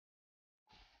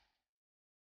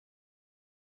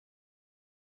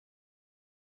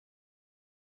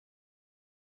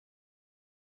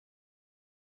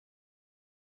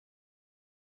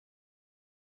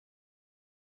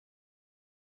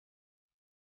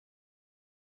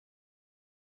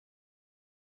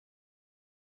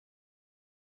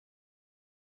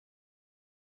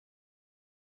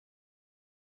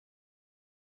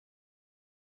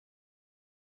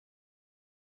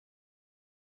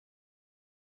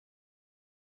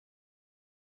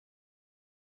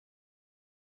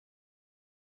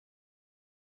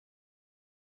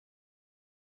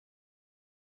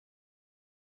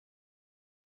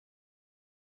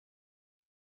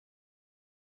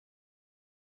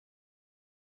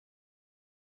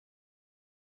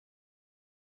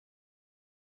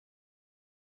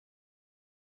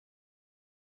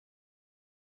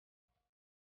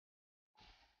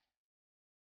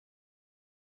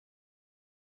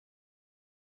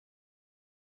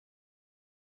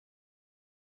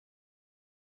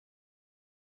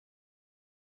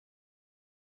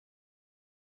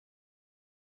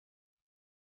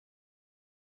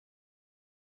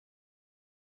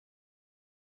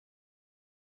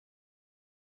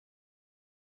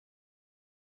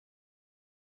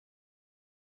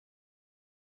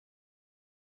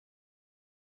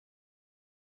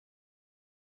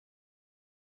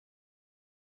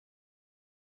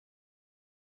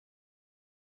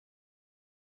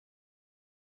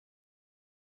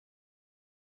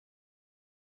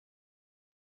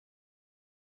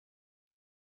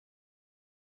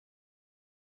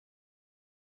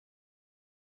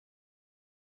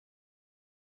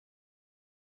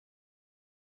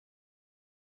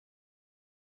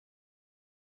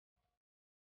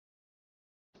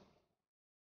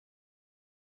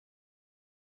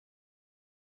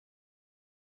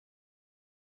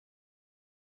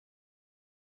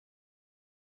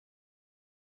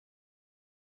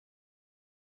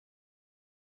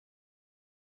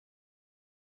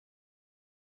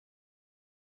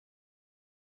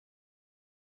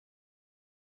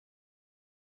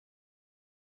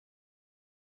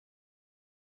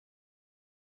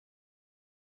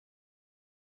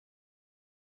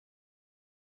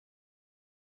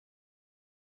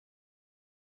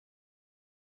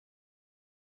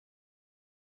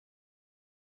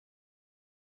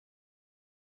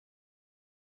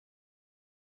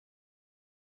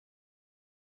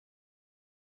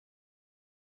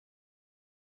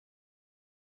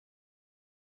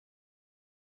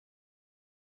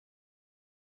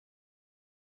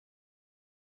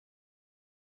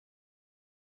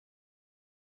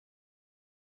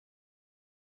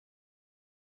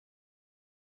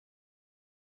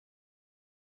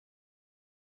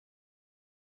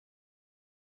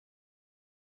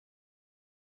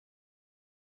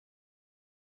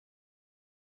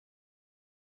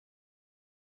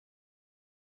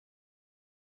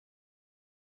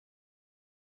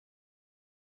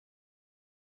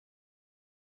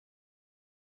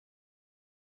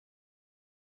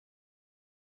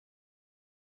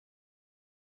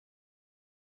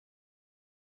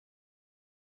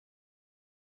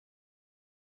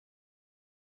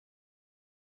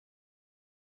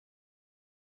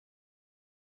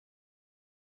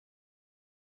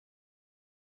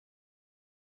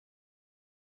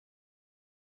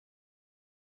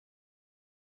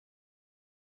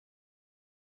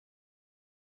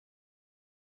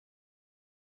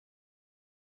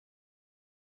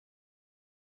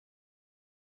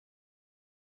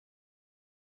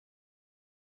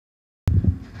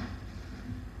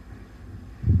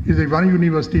He's a one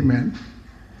university man.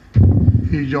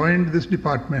 He joined this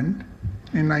department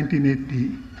in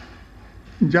 1980,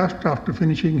 just after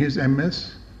finishing his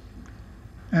MS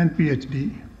and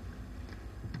PhD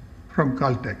from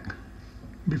Caltech.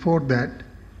 Before that,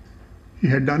 he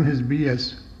had done his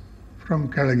BS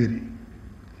from Calgary.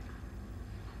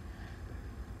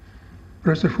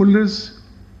 Professor Fuller's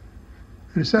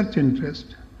research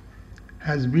interest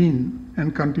has been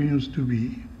and continues to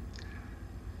be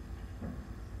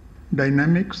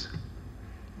dynamics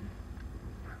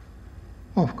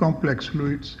of complex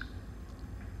fluids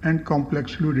and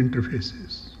complex fluid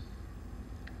interfaces.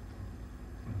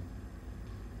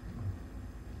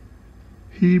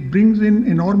 He brings in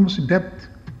enormous depth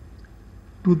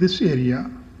to this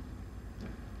area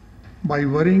by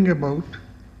worrying about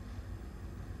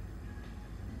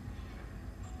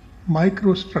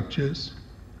microstructures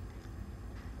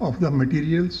of the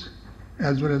materials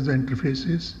as well as the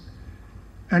interfaces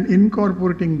and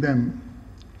incorporating them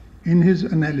in his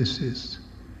analysis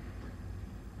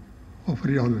of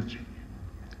rheology.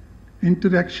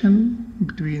 Interaction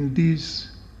between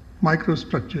these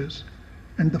microstructures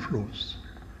and the flows.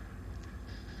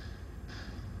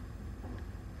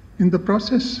 In the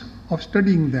process of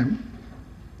studying them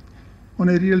on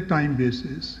a real-time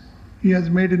basis, he has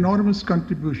made enormous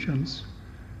contributions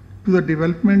to the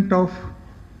development of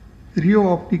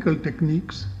rheo-optical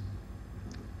techniques,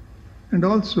 and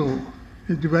also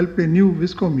has developed a new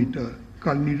viscometer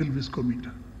called needle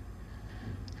viscometer.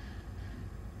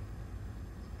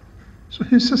 So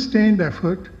his sustained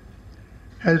effort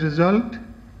has resulted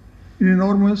in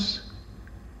enormous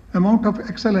amount of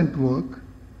excellent work.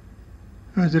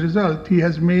 As a result, he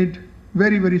has made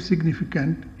very, very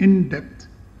significant, in-depth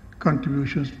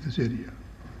contributions to this area.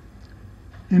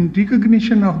 In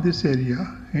recognition of this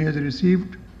area, he has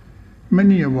received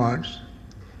many awards.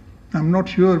 I'm not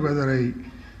sure whether I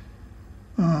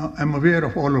am aware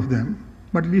of all of them,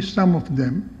 but at least some of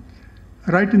them.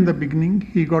 Right in the beginning,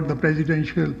 he got the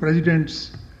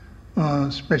president's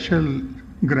special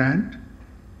grant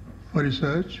for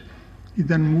research. He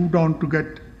then moved on to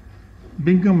get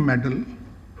Bingham Medal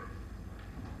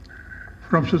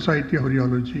from Society of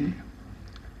Rheology.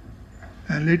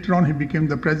 And later on, he became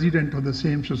the president of the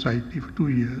same society for 2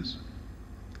 years.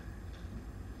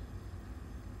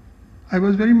 I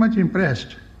was very much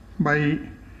impressed by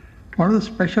one of the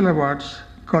special awards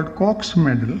called Cox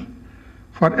Medal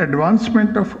for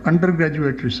advancement of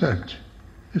undergraduate research.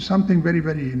 It's something very,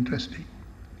 very interesting.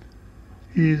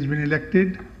 He has been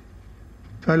elected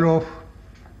Fellow of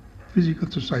Physical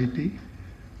Society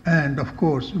and, of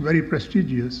course, very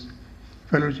prestigious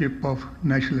Fellowship of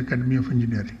National Academy of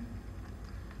Engineering.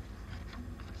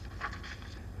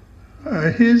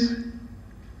 His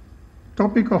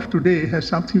topic of today has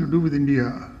something to do with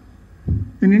India.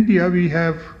 In India, we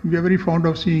are very fond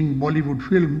of seeing Bollywood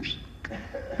films,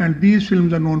 and these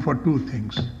films are known for two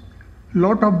things: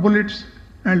 lot of bullets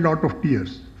and lot of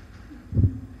tears.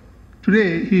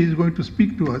 Today, he is going to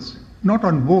speak to us not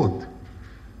on both,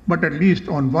 but at least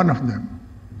on one of them.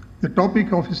 The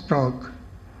topic of his talk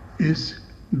is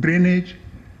drainage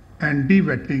and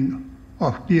dewetting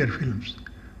of tear films,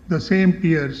 the same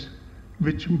tears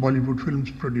which Bollywood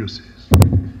films produces.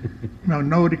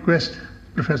 Now request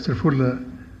Professor Fuller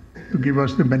to give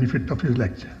us the benefit of his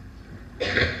lecture.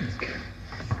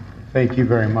 Thank you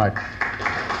very much,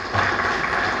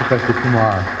 Professor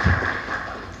Kumar.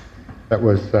 That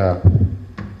was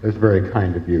very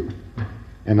kind of you.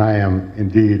 And I am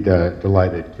indeed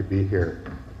delighted to be here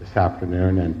this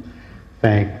afternoon and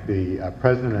thank the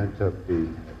president of the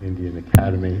Indian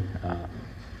Academy,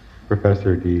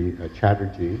 Professor D.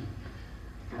 Chatterjee.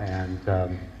 And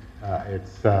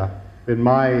it's been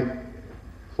my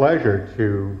pleasure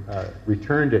to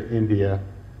return to India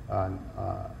on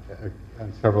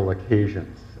several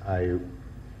occasions. I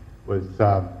was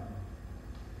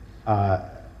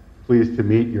pleased to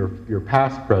meet your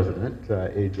past president,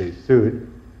 A.J. Sood,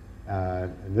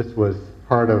 and this was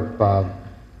part of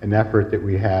an effort that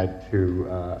we had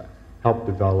to help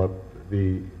develop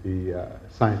the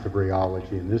science of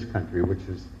rheology in this country,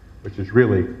 which is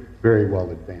really very well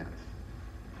advanced.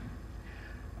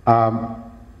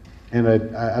 And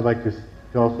I'd like to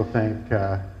also thank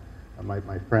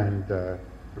my friend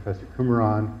Professor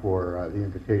Kumaran for the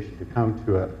invitation to come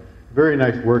to a very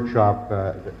nice workshop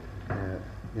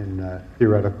in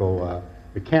theoretical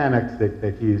mechanics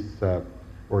that he's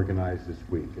organized this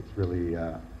week. It's really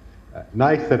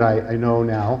nice that I know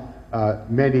now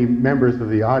many members of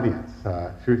the audience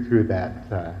through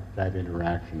that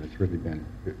interaction. It's really been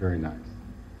very nice.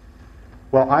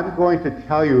 Well, I'm going to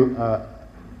tell you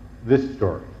this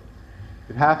story.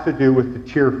 It has to do with the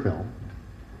tear film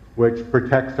which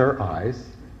protects our eyes.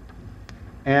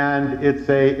 And it's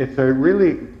a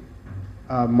really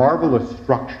marvelous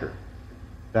structure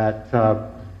that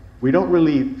we don't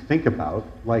really think about,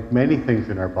 like many things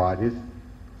in our bodies,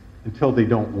 until they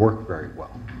don't work very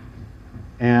well.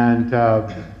 And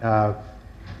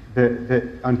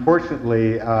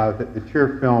unfortunately, the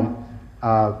tear film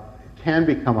can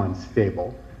become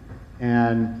unstable,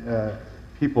 and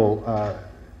people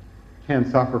can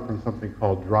suffer from something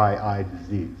called dry eye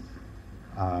disease.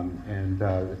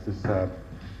 This is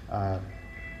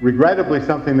regrettably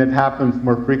something that happens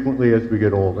more frequently as we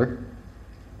get older.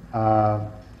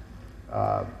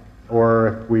 Or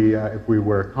if we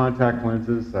wear contact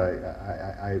lenses.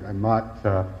 I'm not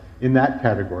in that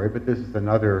category, but this is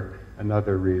another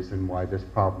reason why this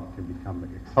problem can become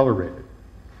accelerated.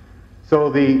 So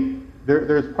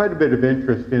there's quite a bit of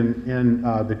interest in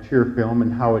the tear film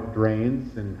and how it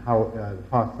drains and how the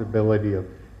possibility of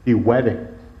dewetting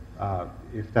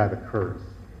if that occurs.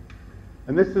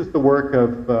 And this is the work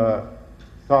of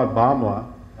Saad Bamla,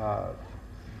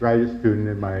 graduate student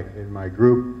in my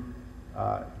group.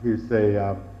 He's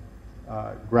a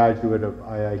graduate of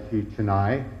IIT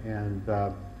Chennai, and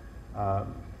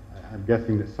I'm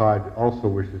guessing that Saad also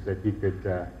wishes that he could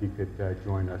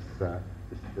join us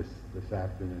this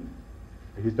afternoon.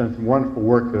 He's done some wonderful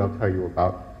work that I'll tell you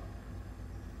about.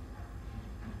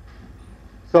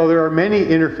 So there are many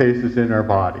interfaces in our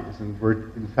bodies, and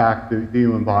in fact, the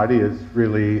human body is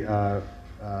really a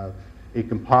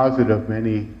composite of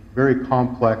many very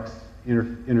complex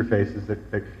interfaces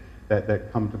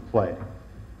that come to play.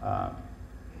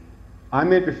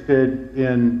 I'm interested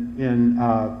in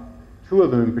two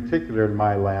of them in particular in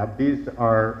my lab. These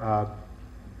are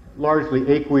largely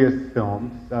aqueous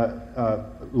films,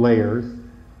 layers,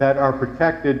 that are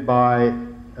protected by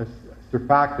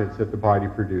surfactants that the body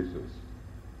produces.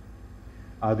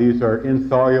 These are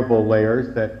insoluble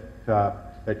layers that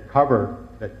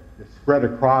spread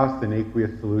across an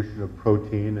aqueous solution of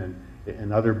protein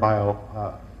and other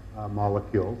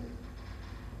biomolecules.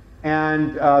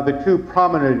 And the two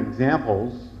prominent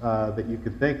examples that you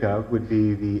could think of would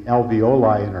be the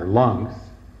alveoli in our lungs.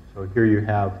 So here you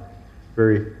have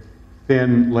very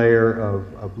thin layer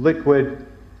of liquid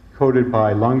coated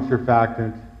by lung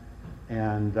surfactant,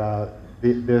 and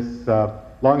this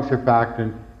lung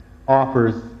surfactant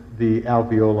offers the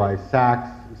alveoli sacs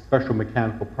special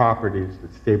mechanical properties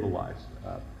that stabilize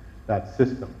that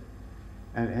system.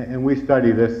 And we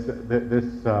study this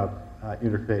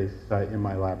interface in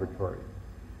my laboratory.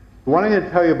 The one I'm going to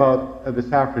tell you about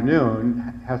this afternoon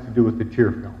has to do with the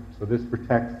tear film. So this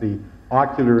protects the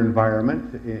ocular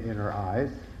environment in our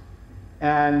eyes.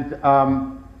 And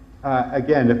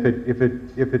again,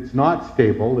 if it's not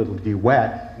stable, it'll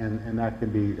dewet, and that can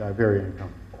be very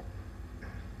uncomfortable.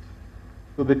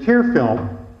 So the tear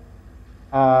film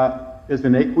is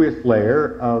an aqueous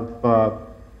layer of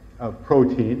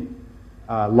protein.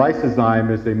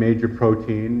 Lysozyme is a major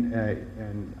protein,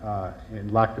 and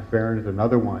lactoferrin is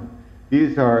another one.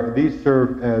 These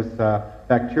serve as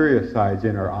bactericides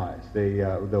in our eyes.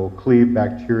 They'll cleave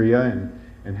bacteria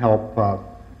and help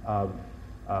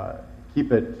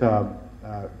keep it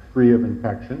free of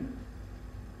infection.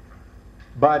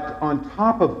 But on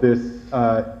top of this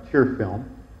tear film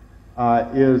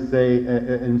is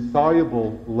an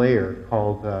insoluble layer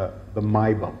called the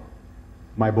meibum,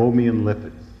 meibomian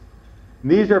lipids. And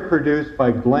these are produced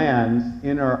by glands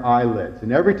in our eyelids.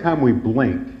 And every time we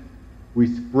blink, we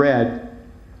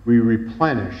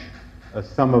replenish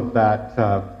some of that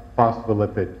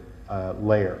phospholipid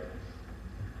layer.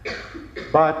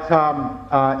 But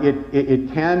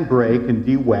it can break and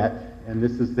dewet, and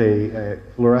this is a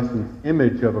fluorescence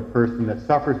image of a person that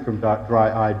suffers from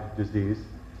dry eye disease.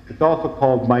 It's also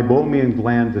called meibomian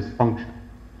gland dysfunction.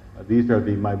 These are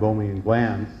the meibomian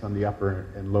glands on the upper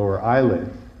and lower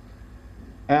eyelids.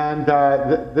 And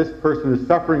this person is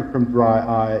suffering from dry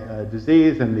eye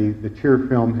disease, and the tear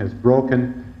film has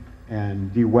broken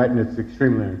and dewet, and it's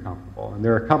extremely uncomfortable. And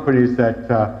there are companies that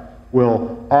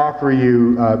will offer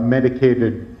you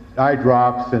medicated eye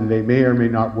drops, and they may or may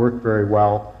not work very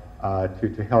well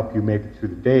to help you make it through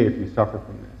the day if you suffer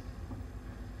from this.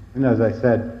 And as I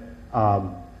said,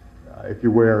 if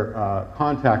you wear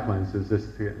contact lenses, this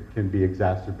can be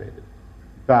exacerbated.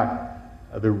 In fact,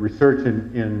 the research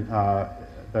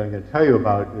that I'm going to tell you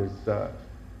about is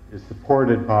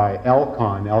supported by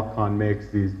Alcon. Alcon makes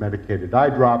these medicated eye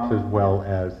drops as well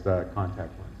as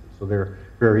contact lenses. So they're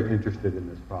very interested in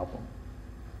this problem.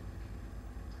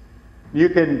 You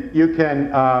can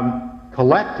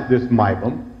collect this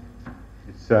meibum.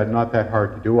 It's not that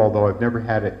hard to do, although I've never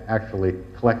had it actually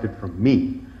collected from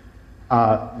me.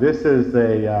 This is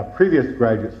a previous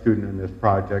graduate student in this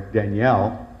project,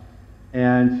 Danielle,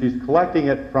 and she's collecting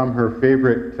it from her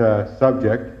favorite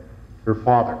subject, her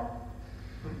father.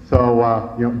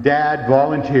 So, you know, Dad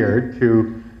volunteered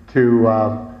to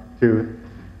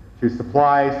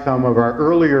supply some of our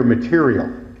earlier material.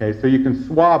 Okay, so you can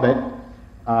swab it,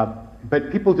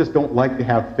 but people just don't like to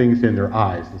have things in their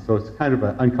eyes, and so it's kind of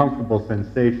an uncomfortable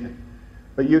sensation.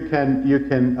 But you can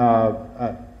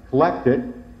collect it,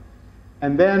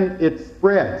 and then it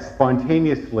spreads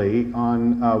spontaneously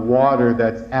on water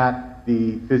that's at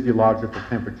the physiological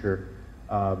temperature.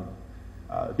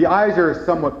 The eyes are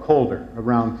somewhat colder,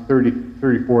 around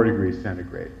 34 degrees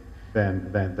centigrade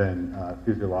than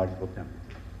physiological temperature.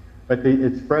 But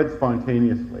it spreads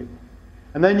spontaneously.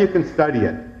 And then you can study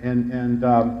it. And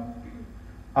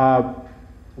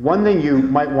one thing you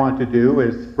might want to do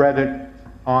is spread it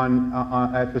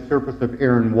at the surface of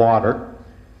air and water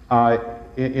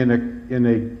in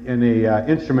a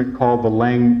instrument called the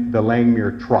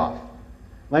Langmuir trough.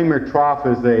 Langmuir trough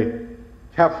is a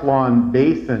Teflon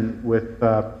basin with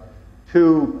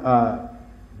two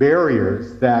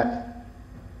barriers that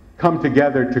come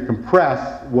together to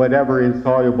compress whatever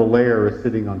insoluble layer is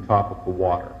sitting on top of the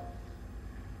water.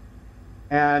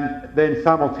 And then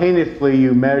simultaneously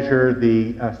you measure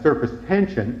the surface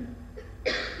tension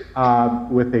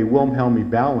with a Wilhelmy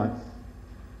balance,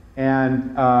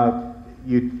 and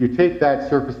you take that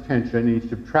surface tension and you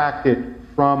subtract it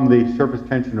from the surface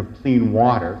tension of clean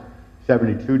water,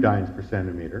 72 dynes per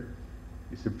centimeter.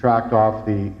 You subtract off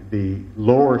the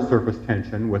lower surface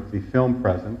tension with the film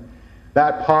present.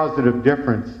 That positive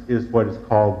difference is what is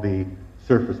called the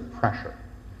surface pressure.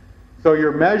 So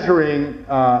you're measuring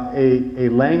a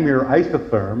Langmuir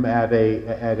isotherm at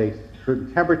a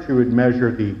certain temperature. You would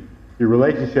measure the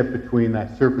relationship between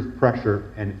that surface pressure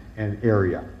and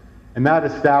area. And that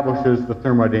establishes the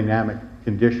thermodynamic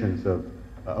conditions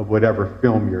of whatever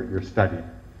film you're studying.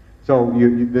 So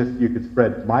you could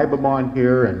spread Mibum on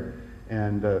here,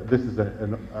 and this is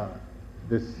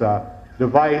this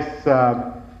device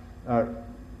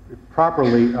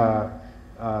properly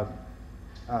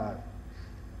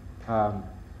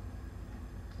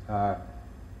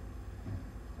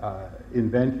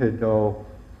invented,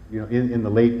 in the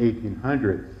late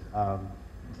 1800s,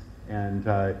 and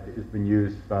has been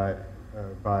used by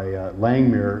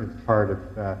Langmuir as part of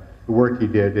the work he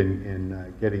did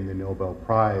in getting the Nobel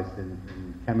Prize in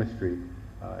chemistry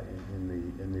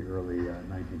in the early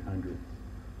 1900s.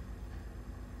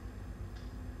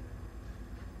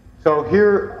 So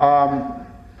here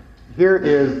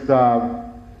is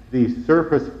the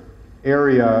surface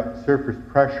area, surface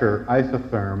pressure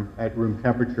isotherm at room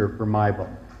temperature for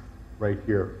Mibum, right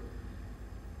here.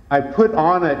 I put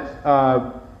on it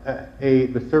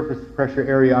the surface pressure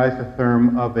area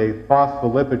isotherm of a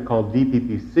phospholipid called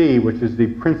DPPC, which is the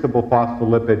principal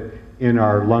phospholipid in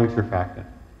our lung surfactant.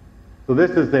 So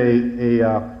this is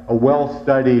a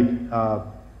well-studied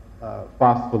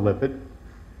phospholipid.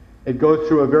 It goes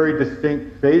through a very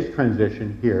distinct phase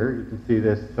transition here. You can see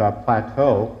this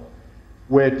plateau,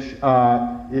 which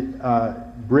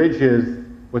bridges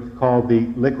what's called the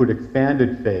liquid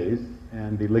expanded phase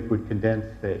and the liquid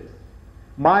condensed phase.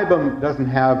 Mibum doesn't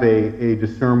have a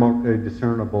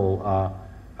discernible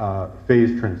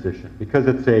phase transition because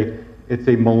it's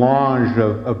a melange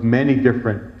of many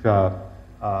different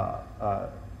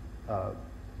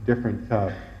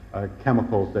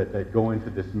chemicals that go into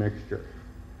this mixture.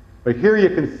 But here you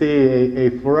can see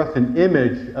a fluorescent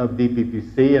image of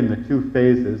DPPC in the two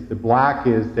phases. The black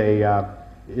is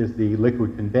the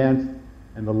liquid condensed,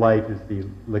 and the light is the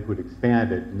liquid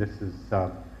expanded. And this is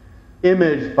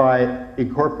imaged by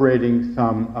incorporating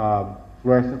some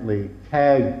fluorescently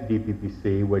tagged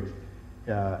DPPC, which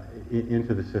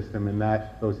into the system, and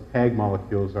those tag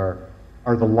molecules are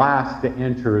the last to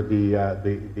enter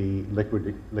the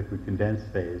liquid condensed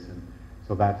phase, and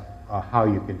so that's how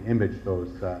you can image those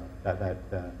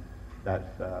that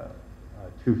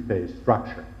two-phase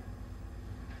structure.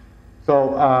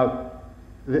 So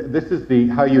this is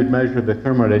how you'd measure the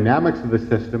thermodynamics of the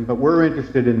system, but we're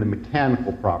interested in the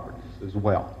mechanical properties as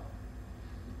well.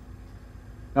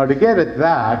 Now, to get at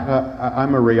that,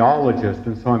 I'm a rheologist,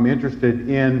 and so I'm interested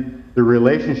in the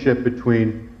relationship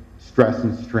between stress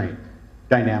and strain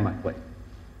dynamically.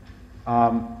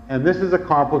 And this is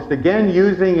accomplished, again,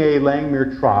 using a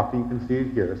Langmuir trough. You can see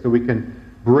it here. So we can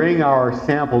bring our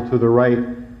sample to the right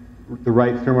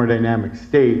thermodynamic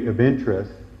state of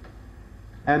interest.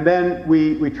 And then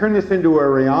we turn this into a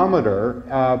rheometer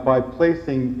by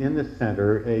placing in the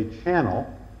center a channel,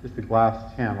 just a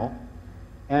glass channel,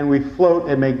 and we float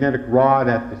a magnetic rod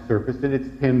at the surface, and it's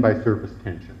pinned by surface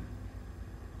tension.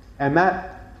 And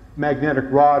that magnetic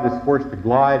rod is forced to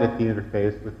glide at the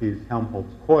interface with these Helmholtz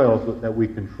coils that we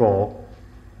control.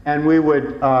 And we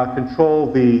would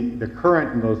control the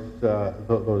current in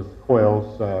those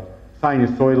coils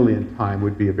sinusoidally in time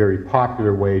would be a very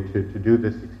popular way to do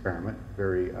this experiment,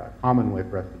 very common way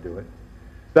for us to do it.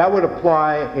 That would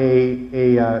apply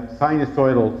a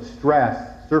sinusoidal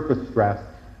stress, surface stress,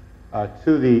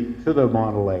 to the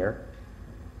monolayer.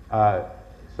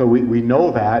 So we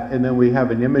know that, and then we have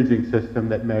an imaging system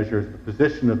that measures the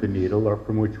position of the needle, or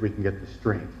from which we can get the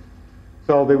strength.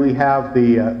 So that we have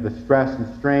the stress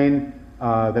and strain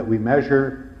that we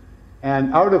measure,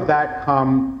 and out of that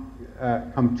come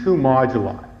two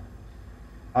moduli.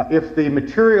 If the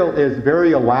material is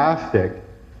very elastic,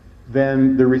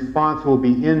 then the response will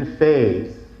be in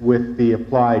phase with the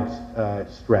applied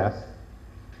stress,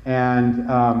 and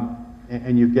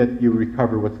you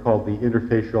recover what's called the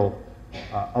interfacial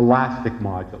elastic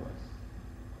modulus.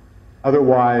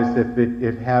 Otherwise, if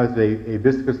it has a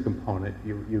viscous component,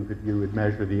 you would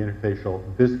measure the interfacial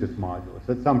viscous modulus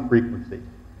at some frequency.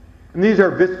 And these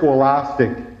are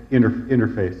viscoelastic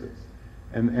interfaces,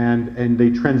 and they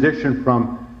transition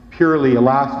from purely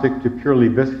elastic to purely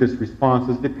viscous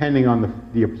responses depending on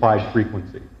the applied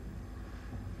frequency.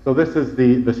 So this is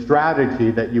the strategy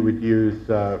that you would use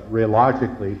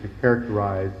rheologically to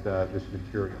characterize this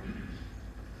material.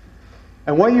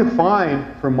 And what you find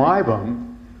from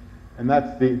MIBUM, and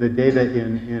that's the data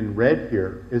in red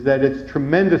here, is that it's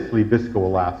tremendously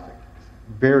viscoelastic,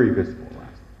 very viscoelastic.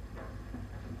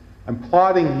 I'm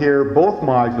plotting here both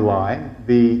moduli.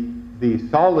 The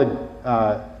solid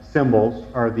symbols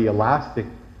are the elastic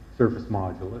surface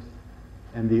modulus,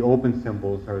 and the open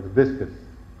symbols are the viscous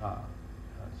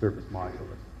surface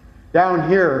modulus. Down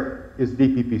here is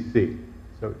DPPC.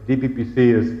 So DPPC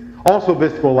is also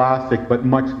viscoelastic, but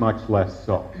much, much less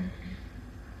so.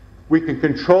 We can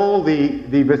control the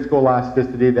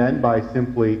viscoelasticity then by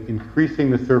simply increasing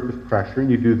the surface pressure,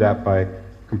 and you do that by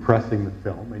compressing the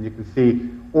film. And you can see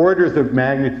orders of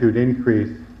magnitude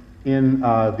increase in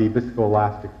the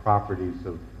viscoelastic properties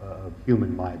of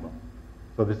human MIBUM.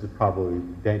 So this is probably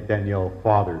Daniel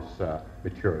Father's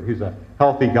material. He's a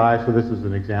healthy guy, so this is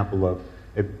an example of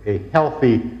a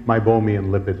healthy meibomian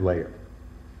lipid layer.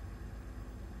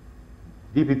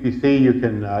 DPPC you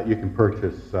can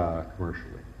purchase commercially.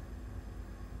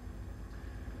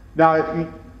 Now,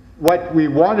 what we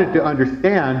wanted to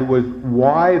understand was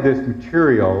why this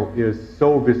material is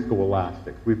so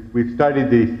viscoelastic. We've studied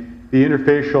the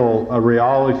interfacial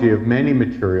rheology of many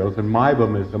materials, and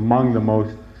MIBUM is among the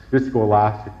most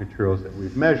viscoelastic materials that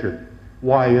we've measured.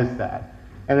 Why is that?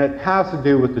 And it has to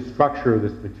do with the structure of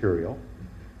this material.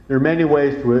 There are many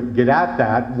ways to get at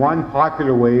that. One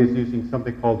popular way is using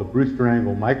something called the Brewster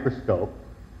angle microscope,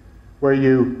 where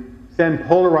you send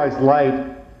polarized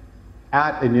light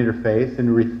at an interface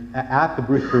and at the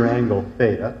Brewster angle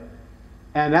theta,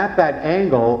 and at that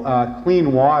angle,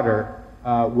 clean water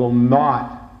will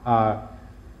not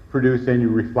produce any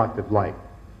reflected light.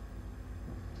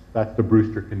 That's the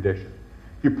Brewster condition.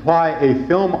 If you apply a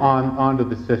film onto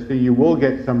the system, you will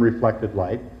get some reflected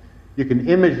light. You can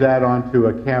image that onto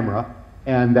a camera,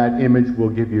 and that image will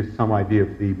give you some idea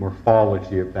of the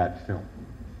morphology of that film.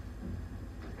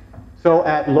 So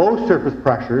at low surface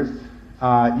pressures,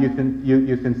 you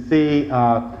can see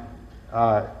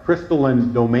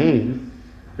crystalline domains.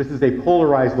 This is a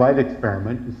polarized light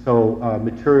experiment, so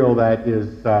material that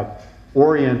is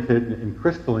oriented and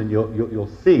crystalline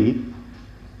you'll see.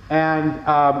 And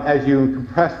as you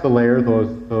compress the layer,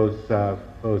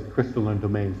 those crystalline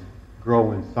domains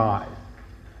grow in size.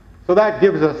 So that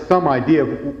gives us some idea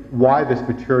of why this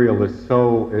material is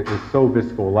so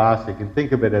viscoelastic, and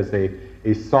think of it as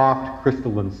a soft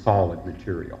crystalline solid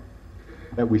material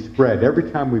that we spread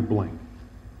every time we blink.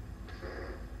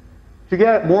 To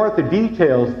get more at the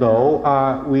details,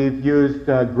 though, we've used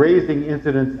grazing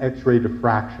incidence X-ray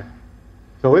diffraction.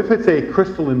 So if it's a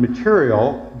crystalline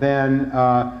material, then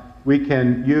we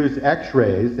can use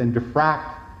X-rays and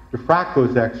diffract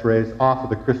those X-rays off of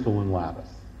the crystalline lattice.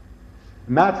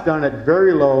 And that's done at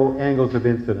very low angles of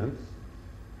incidence.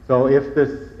 So if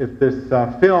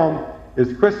this film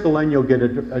is crystalline, you'll get a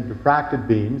diffracted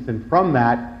beams, and from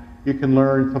that you can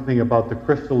learn something about the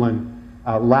crystalline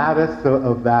lattice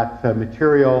of that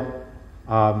material,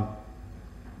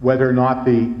 whether or not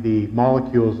the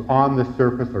molecules on the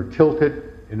surface are tilted,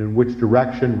 and in which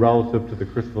direction relative to the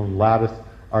crystalline lattice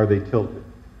are they tilted,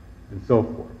 and so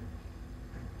forth.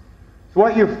 So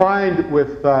what you find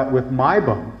with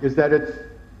MIBUM is that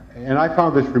and I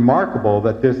found this remarkable,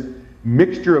 that this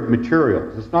mixture of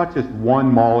materials, it's not just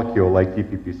one molecule like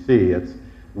DPPC, it's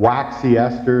waxy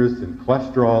esters and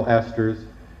cholesterol esters,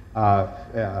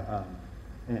 and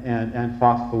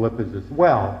phospholipids as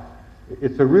well.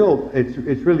 It's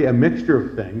really a mixture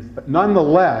of things, but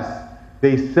nonetheless,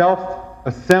 they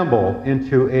self-assemble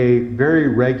into a very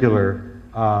regular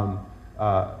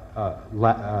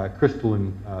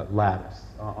crystalline lattice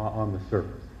on the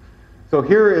surface. So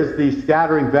here is the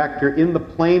scattering vector in the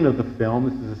plane of the film.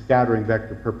 This is a scattering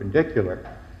vector perpendicular.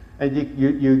 And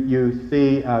you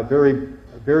see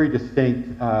very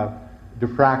distinct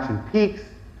diffraction peaks.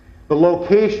 The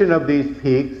location of these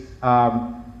peaks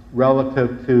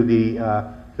relative to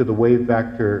the wave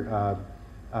vector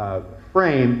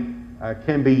frame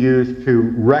can be used to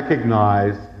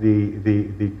recognize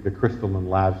the crystalline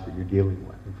lattice that you're dealing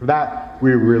with. And for that,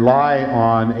 we rely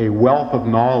on a wealth of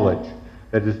knowledge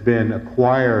that has been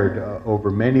acquired over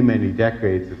many, many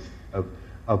decades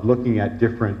of looking at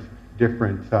different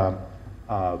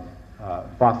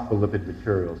phospholipid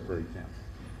materials, for example.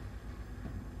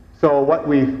 So what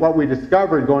we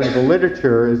discovered going to the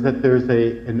literature is that there's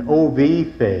an OV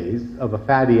phase of a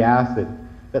fatty acid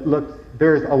that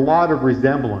bears a lot of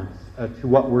resemblance to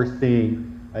what we're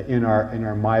seeing in our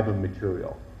MIBA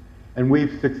material. And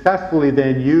we've successfully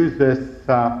then used the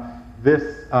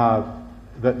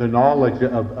knowledge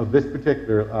of this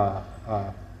particular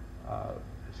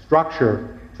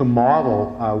structure to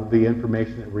model the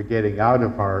information that we're getting out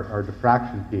of our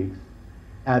diffraction peaks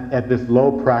at this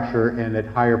low pressure and at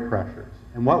higher pressures.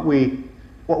 And what we've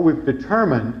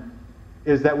determined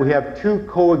is that we have two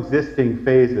coexisting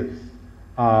phases,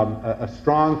 a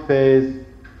strong phase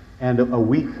and a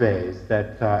weak phase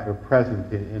that are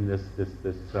present in this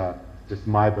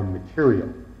MIBA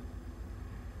material.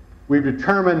 We've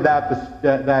determined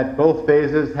that both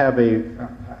phases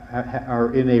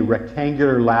are in a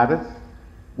rectangular lattice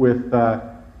with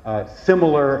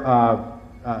similar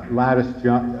lattice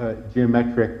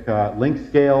geometric length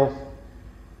scales,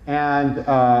 and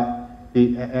have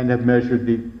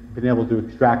been able to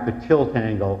extract the tilt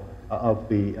angle of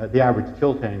the average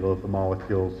tilt angle of the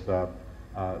molecules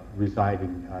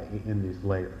residing in these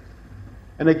layers.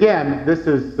 And again, this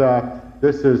is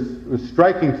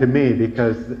striking to me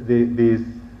because these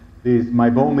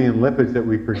meibomian lipids that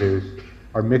we produce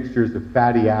are mixtures of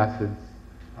fatty acids,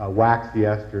 waxy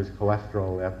esters,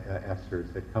 cholesterol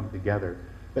esters that come together,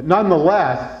 but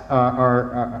nonetheless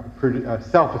are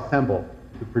self-assembled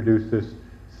to produce this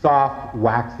soft,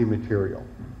 waxy material.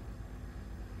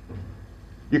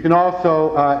 You can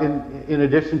also, in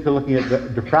addition to looking at the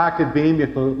diffracted beam, you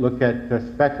can look at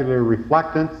specular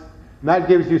reflectance. And that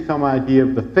gives you some idea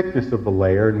of the thickness of the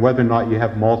layer and whether or not you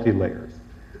have multi-layers.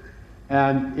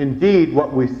 And indeed,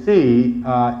 what we see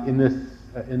by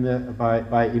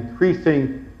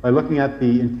looking at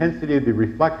the intensity of the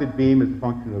reflected beam as a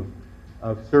function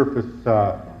of surface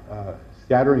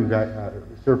scattering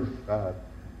surface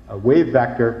wave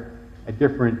vector at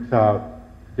different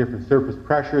surface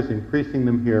pressures, increasing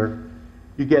them here,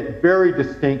 you get very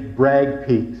distinct Bragg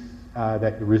peaks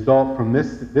that result from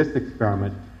this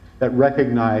experiment that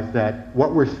recognize that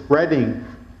what we're spreading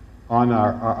on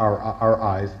our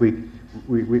eyes, we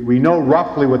know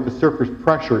roughly what the surface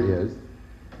pressure is,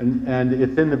 and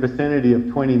it's in the vicinity of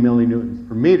 20 millinewtons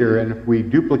per meter, and if we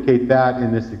duplicate that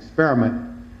in this experiment,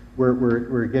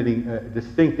 we're getting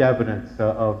distinct evidence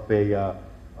of a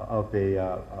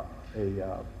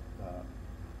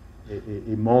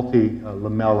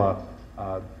multi-lamella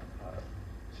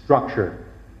structure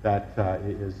that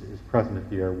is present at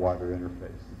the air-water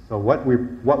interface. So what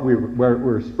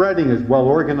we're spreading is well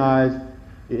organized.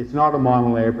 It's not a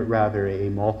monolayer, but rather a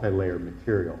multi-layer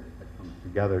material that comes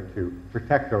together to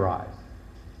protect our eyes.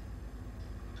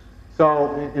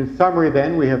 So in summary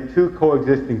then, we have two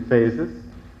coexisting phases.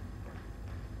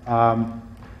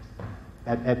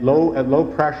 At low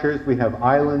pressures, we have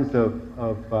islands of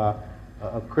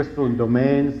crystalline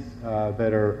domains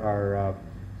that are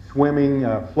swimming,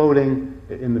 floating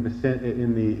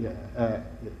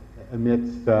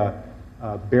amidst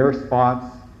bare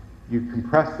spots. You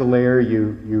compress the layer.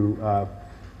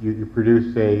 You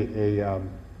produce a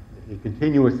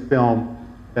continuous film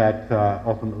that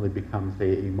ultimately becomes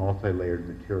a multi-layered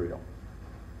material.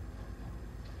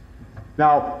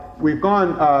 Now, we've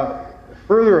gone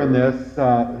further in this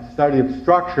study of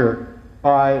structure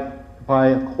by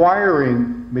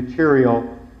acquiring material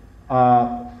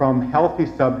from healthy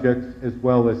subjects as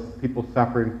well as people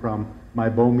suffering from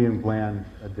meibomian gland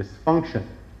dysfunction.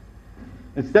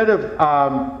 Instead of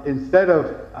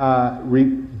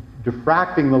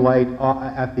diffracting the light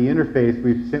at the interface,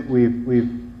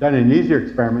 we've done an easier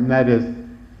experiment, and that is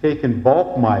taken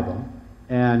bulk meibum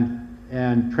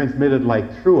and transmitted light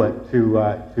through it to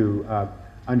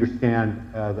understand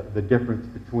the difference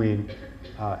between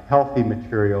healthy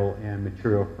material and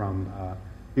material from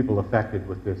people affected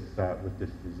with this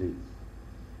disease.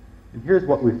 And here's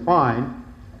what we find.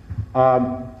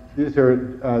 These are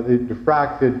the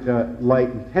diffracted light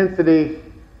intensity,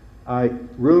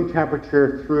 room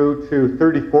temperature through to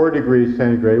 34 degrees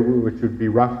centigrade, which would be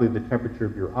roughly the temperature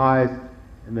of your eyes,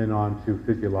 and then on to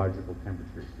physiological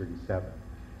temperatures, 37.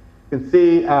 You can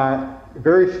see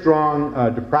very strong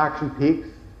diffraction peaks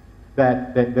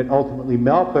that ultimately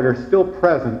melt, but are still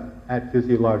present at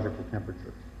physiological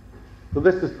temperatures. So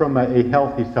this is from a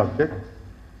healthy subject.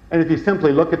 And if you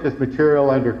simply look at this material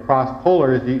under cross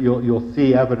polars, you'll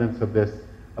see evidence of this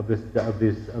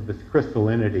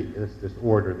crystallinity, this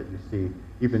order that you see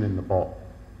even in the bulk.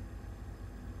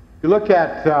 If you look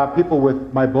at people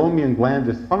with meibomian gland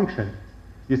dysfunction,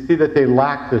 you see that they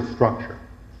lack this structure.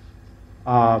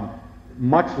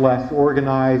 Much less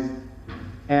organized,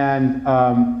 and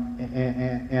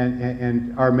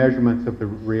our measurements of the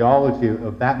rheology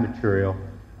of that material,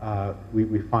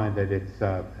 we find that it's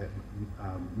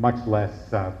much less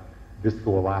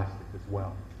viscoelastic as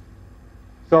well.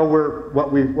 So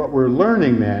what we're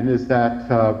learning then is that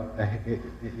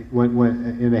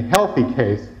when in a healthy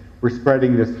case, we're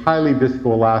spreading this highly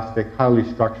viscoelastic, highly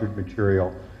structured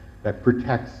material that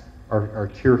protects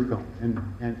our tear film.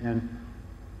 And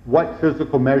what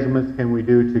physical measurements can we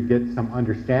do to get some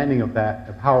understanding of that,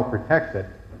 of how it protects it,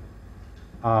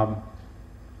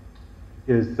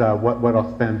 is what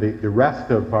I'll spend the rest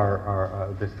of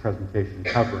this presentation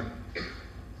covering.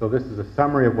 So this is a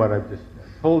summary of what I've just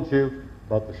told you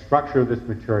about the structure of this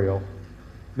material.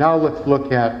 Now let's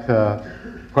look at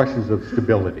questions of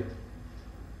stability.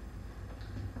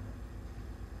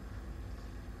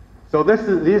 So this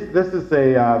is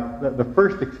the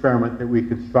first experiment that we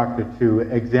constructed to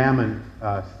examine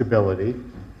stability,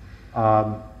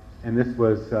 and this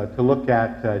was to look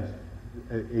at a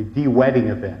dewetting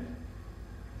event.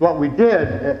 What we did,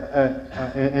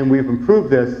 and we've improved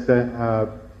this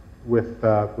with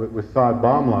Saad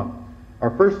Bamla,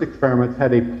 our first experiments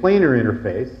had a planar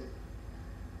interface,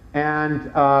 and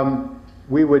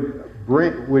we would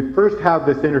first have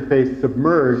this interface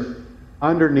submerged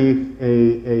underneath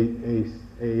an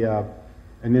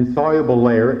insoluble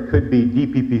layer. It could be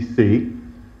DPPC,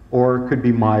 or it could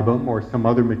be meibum, or some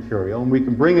other material, and we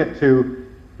can bring it to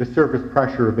the surface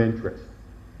pressure of interest.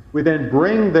 We then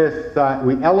bring this,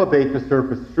 we elevate the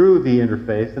surface through the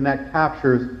interface, and that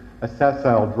captures a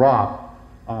sessile drop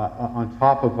on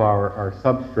top of our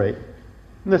substrate.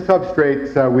 And the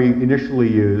substrates we initially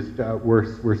used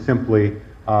were simply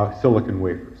silicon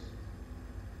wafers.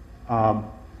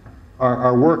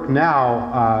 Our work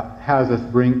now has us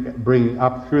bringing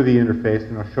up through the interface,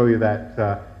 and I'll show you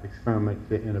that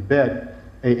experiment in a bit,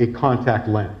 a contact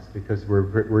lens, because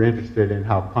we're interested in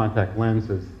how contact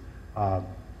lenses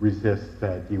resist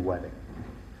dewetting.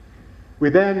 We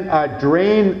then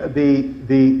drain the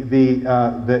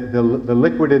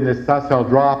liquid in this sessile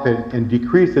drop and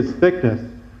decrease its thickness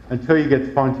until you get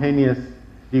spontaneous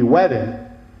dewetting.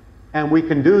 And we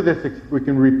can do this, we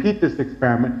can repeat this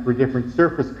experiment for different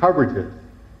surface coverages,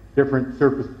 different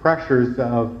surface pressures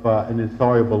of an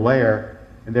insoluble layer,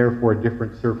 and therefore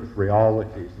different surface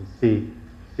rheologies, and see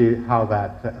how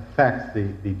that affects the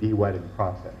dewetting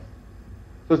process.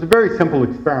 So it's a very simple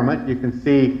experiment. You can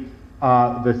see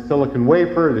the silicon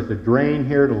wafer. There's a drain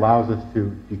here that allows us to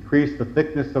decrease the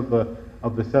thickness of the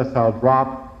sessile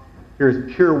drop.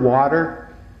 Here's pure water.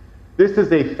 This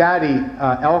is a fatty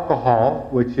alcohol,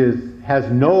 which has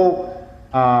no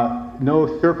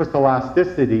surface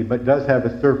elasticity, but does have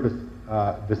a surface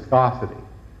viscosity.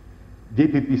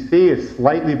 DPPC is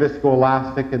slightly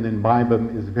viscoelastic, and then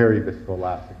meibum is very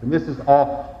viscoelastic. And this is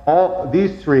all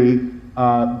these three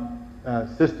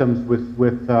systems with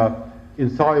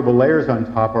insoluble layers on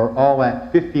top are all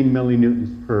at 15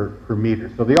 millinewtons per meter.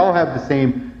 So they all have the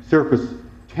same surface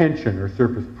tension or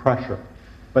surface pressure,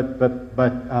 but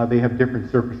they have different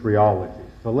surface rheologies.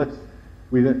 So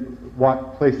we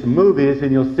play some movies,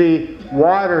 and you'll see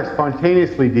water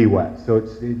spontaneously dewets. So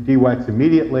it dewets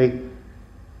immediately.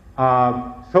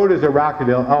 So does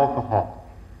arachidyl alcohol.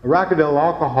 Arachidyl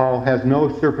alcohol has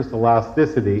no surface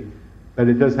elasticity, but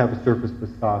it does have a surface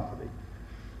viscosity.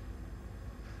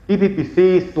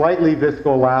 DPPC, slightly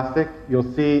viscoelastic.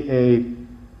 You'll see a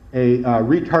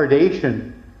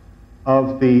retardation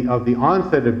of the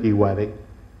onset of dewetting,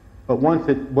 but once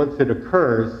it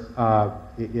occurs,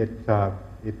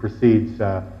 it proceeds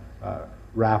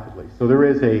rapidly. So there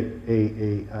is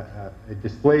it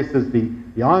displaces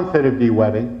the onset of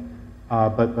dewetting,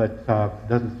 but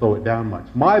doesn't slow it down much.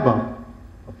 Meibum,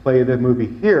 I'll play the movie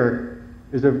here,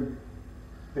 there's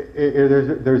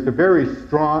a very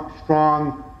strong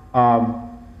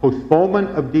postponement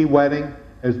of dewetting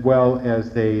as well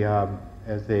as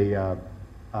a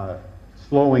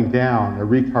slowing down, a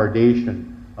retardation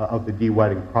of the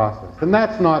dewetting process. And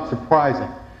that's not surprising.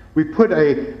 We put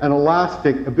a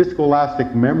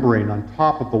viscoelastic membrane on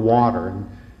top of the water. And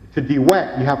to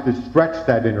dewet, you have to stretch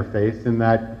that interface, and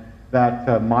that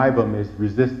meibum is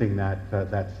resisting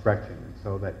that stretching. And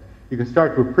so that you can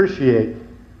start to appreciate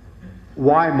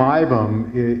why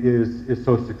meibum is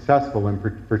so successful in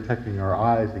protecting our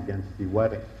eyes against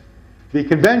dewetting. The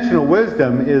conventional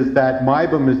wisdom is that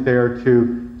meibum is there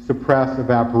to suppress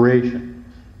evaporation.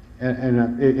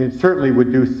 And it certainly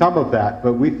would do some of that,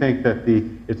 but we think that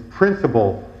its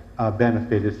principal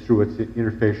benefit is through its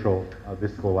interfacial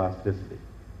viscoelasticity.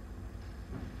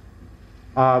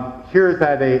 Here's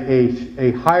at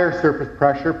a higher surface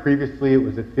pressure. Previously it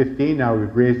was at 15, now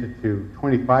we've raised it to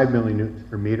 25 millinewtons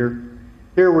per meter.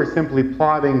 Here we're simply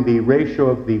plotting the ratio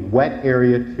of the wet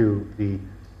area to the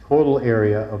total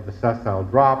area of the sessile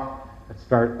drop.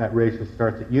 That ratio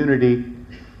starts at unity.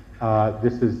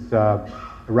 This is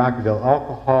arachidyl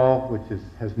alcohol, which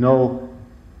has no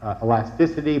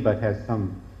elasticity but has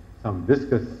some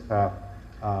viscous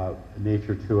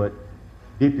nature to it.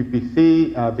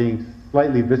 DPPC, being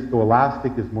slightly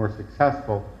viscoelastic, is more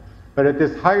successful. But at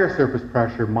this higher surface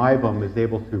pressure, meibum is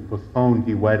able to postpone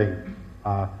dewetting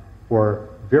for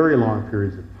very long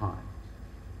periods of time.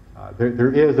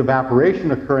 There is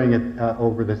evaporation occurring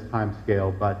over this time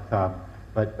scale, but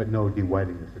no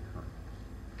dewetting is occurring.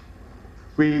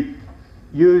 We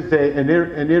use an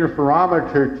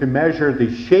interferometer to measure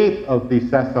the shape of the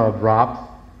sessile drops.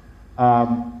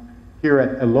 Here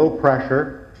at a low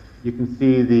pressure, you can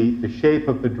see the shape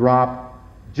of the drop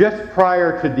just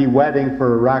prior to dewetting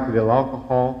for arachidyl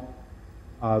alcohol.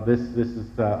 This is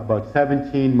about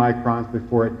 17 microns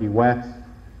before it dewets.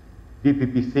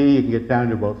 DPPC, you can get down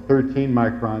to about 13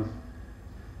 microns.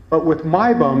 But with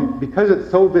meibum, because it's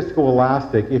so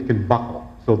viscoelastic, it can buckle.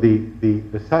 So the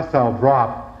sessile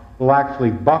drop will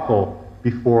actually buckle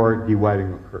before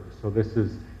dewetting occurs. So this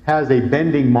has a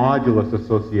bending modulus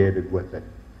associated with it.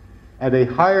 At a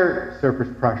higher surface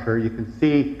pressure, you can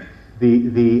see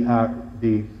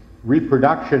the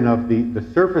reproduction of the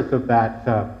surface of that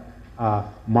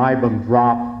meibum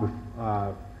drop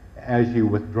as you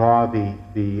withdraw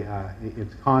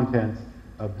its contents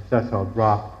of the sessile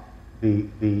drop. The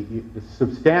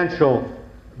substantial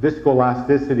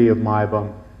viscoelasticity of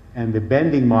meibum and the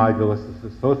bending modulus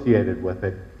that's associated with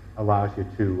it allows you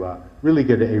to really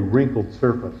get a wrinkled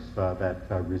surface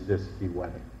that resists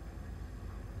dewetting.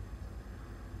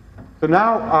 So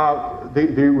now the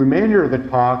remainder of the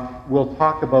talk, we'll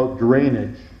talk about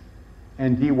drainage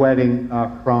and dewetting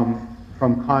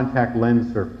from contact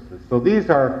lens surfaces. So these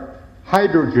are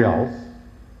hydrogels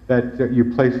that you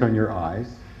place on your eyes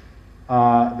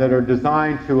that are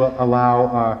designed to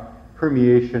allow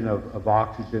permeation of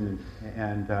oxygen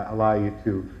and allow you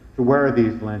to wear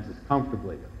these lenses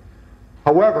comfortably.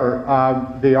 However,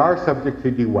 they are subject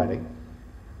to dewetting.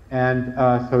 And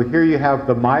so here you have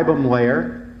the meibum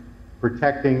layer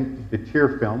protecting the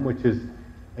tear film, which is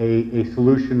a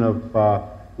solution of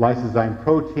lysozyme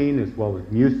protein as well as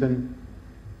mucin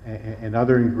and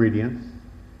other ingredients.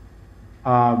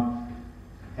 That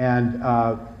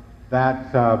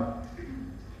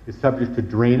is subject to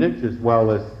drainage as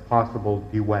well as possible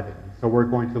dewetting. So we're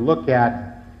going to look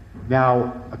at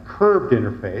now a curved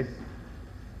interface.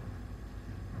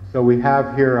 So we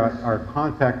have here our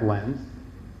contact lens.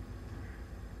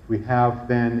 We have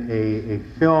then a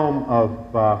film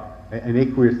of an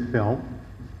aqueous film.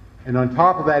 And on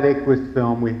top of that aqueous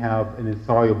film, we have an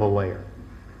insoluble layer.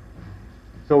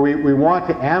 So we want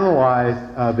to analyze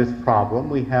this problem.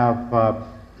 We have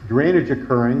drainage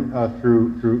occurring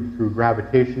through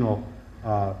gravitational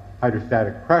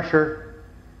hydrostatic pressure.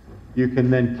 You can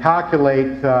then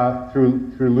calculate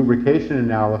through lubrication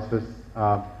analysis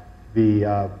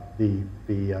the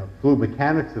fluid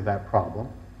mechanics of that problem.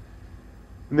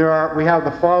 And we have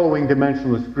the following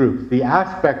dimensionless groups. The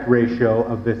aspect ratio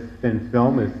of this thin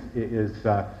film is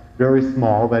very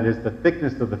small. That is the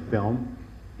thickness of the film,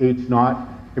 h0,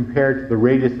 compared to the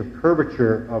radius of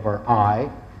curvature of our eye,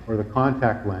 or the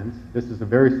contact lens. This is a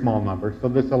very small number, so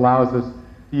this allows us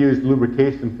to use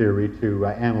lubrication theory to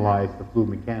analyze the fluid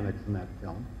mechanics in that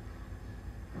film.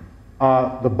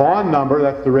 The bond number,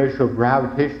 that's the ratio of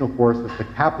gravitational forces to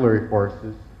capillary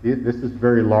forces. This is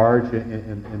very large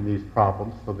in these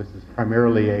problems, so this is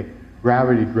primarily a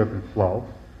gravity-driven flow.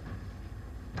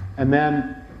 And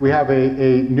then we have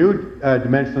a new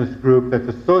dimensionless group that's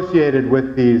associated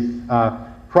with these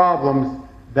problems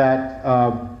that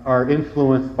are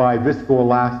influenced by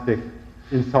viscoelastic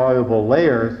insoluble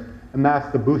layers, and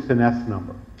that's the Boussinesq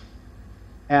number.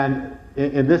 And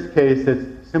in this case,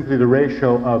 it's simply the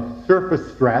ratio of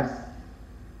surface stress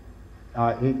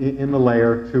in the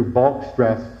layer to bulk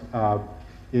stress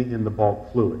in the bulk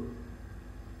fluid.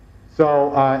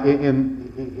 So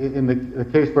in the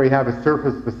case where you have a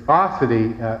surface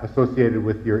viscosity associated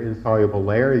with your insoluble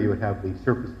layer, you would have the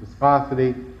surface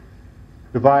viscosity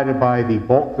divided by the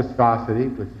bulk viscosity,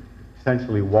 which is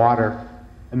essentially water,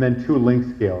 and then two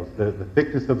length scales, the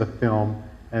thickness of the film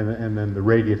and then the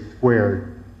radius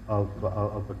squared of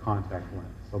the contact lens.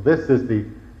 So this is the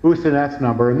Boost in S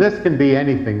number, and this can be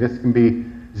anything. This can be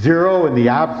 0 in the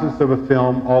absence of a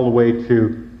film all the way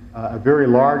to a very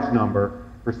large number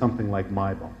for something like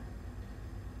Mybom.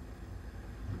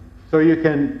 So you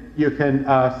can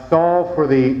solve for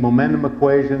the momentum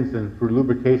equations, and for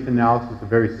lubrication analysis, a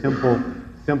very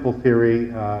simple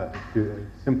theory,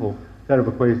 simple set of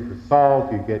equations to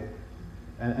solve. You get,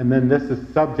 and then this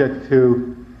is subject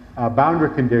to boundary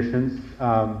conditions.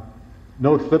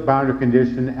 No slip boundary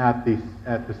condition at the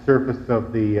surface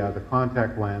of the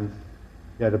contact lens.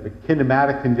 You have a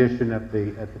kinematic condition at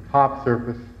the top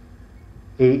surface.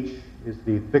 H is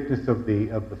the thickness of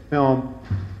the film,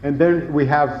 and then we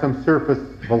have some surface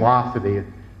velocity.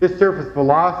 This surface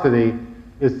velocity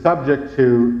is subject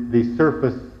to the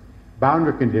surface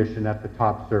boundary condition at the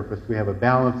top surface. We have a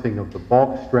balancing of the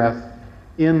bulk stress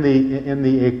in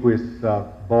the aqueous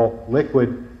bulk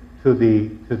liquid to the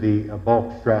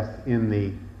bulk stress in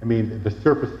the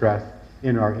surface stress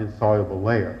in our insoluble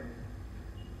layer.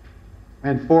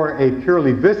 And for a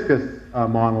purely viscous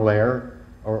monolayer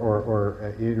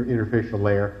or interfacial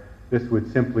layer, this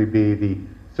would simply be the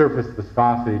surface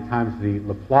viscosity times the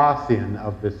Laplacian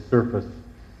of this surface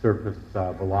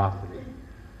velocity.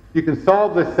 You can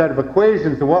solve this set of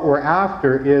equations, and what we're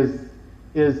after is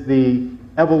the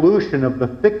evolution of the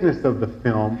thickness of the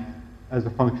film as a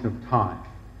function of time.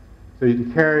 So you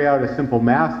can carry out a simple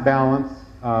mass balance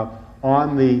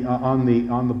on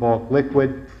the bulk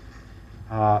liquid.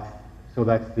 So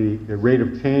that's the rate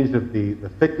of change of the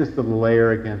thickness of the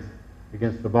layer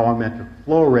against the volumetric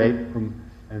flow rate,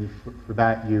 and for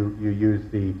that you use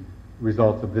the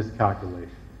results of this calculation.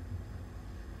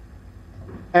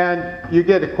 And you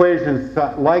get equations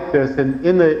like this, and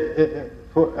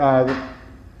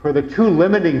for the two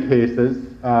limiting cases,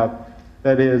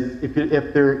 that is,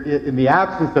 if they're in the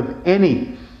absence of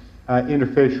any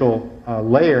interfacial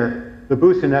layer, the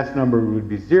Boost in S number would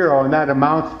be 0, and that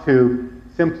amounts to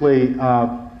simply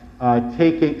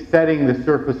setting the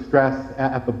surface stress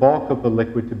at the bulk of the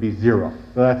liquid to be 0.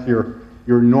 So that's your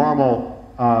normal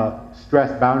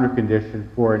stress boundary condition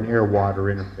for an air-water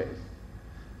interface.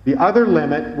 The other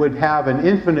limit would have an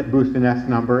infinite Boost in S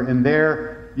number, and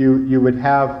there you would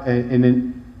have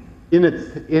an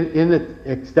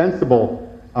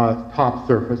extensible top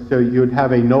surface, so you would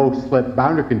have a no-slip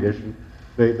boundary condition.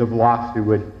 The velocity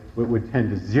would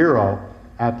tend to 0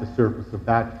 at the surface of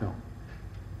that film.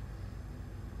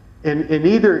 In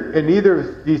either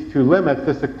of these two limits,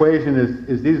 this equation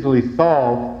is easily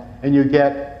solved, and you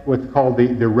get what's called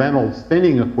the Reynolds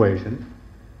thinning equation,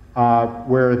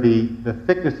 where the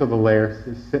thickness of the layer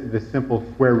is the simple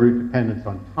square root dependence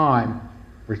on time,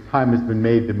 where time has been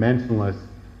made dimensionless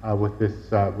with this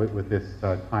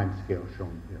time scale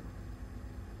shown here.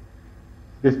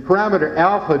 This parameter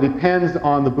alpha depends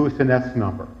on the Boost in S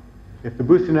number. If the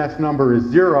Boost in S number is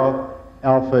 0,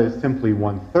 alpha is simply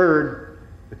 1/3.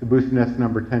 If the Boost in S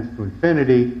number tends to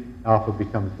infinity, alpha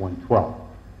becomes 1/12.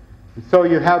 And so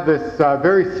you have this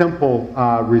very simple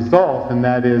result, and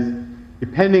that is,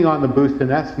 depending on the Boost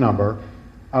in S number,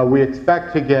 we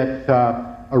expect to get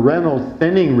a Reynolds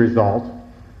thinning result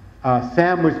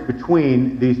sandwiched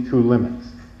between these two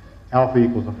limits. Alpha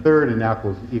equals 1/3 and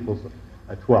alpha equals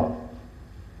 12.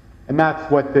 And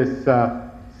that's what this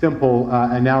simple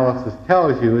analysis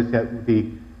tells you, is that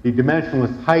the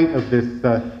dimensionless height of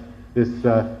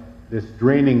this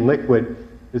draining liquid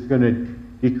is going to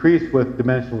decrease with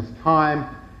dimensionless time,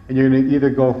 and you're going to either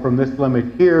go from this limit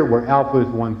here, where alpha is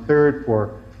 1/3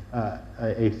 for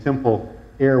a simple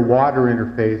air-water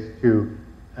interface, to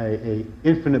a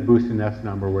infinite Boost in S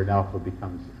number where alpha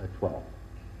becomes 12,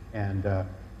 and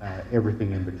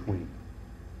everything in between.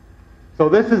 So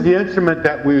this is the instrument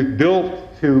that we've built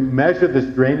to measure this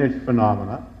drainage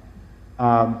phenomena.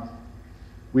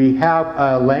 We have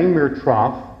a Langmuir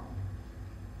trough,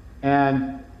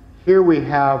 and here we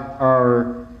have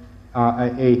our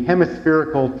a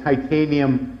hemispherical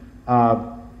titanium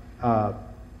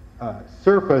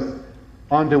surface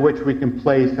onto which we can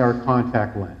place our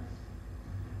contact lens.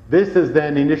 This is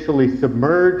then initially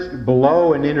submerged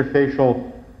below an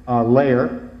interfacial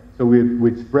layer. So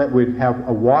we'd have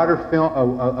a water film,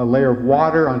 a layer of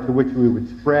water onto which we would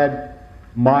spread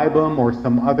Mybum or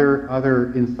some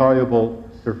other insoluble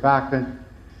surfactant,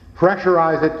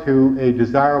 pressurize it to a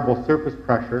desirable surface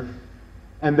pressure,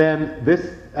 and then this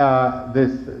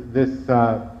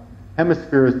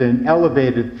hemisphere is then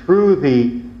elevated through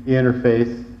the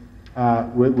interface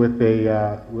with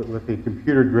a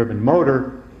computer-driven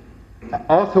motor.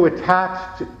 Also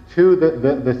attached to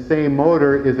the same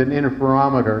motor is an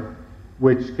interferometer,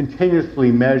 which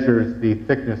continuously measures the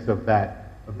thickness of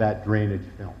that drainage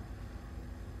film.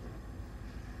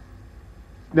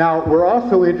 Now, we're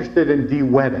also interested in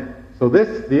dewetting. So the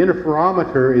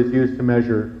interferometer is used to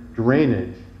measure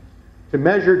drainage. To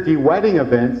measure dewetting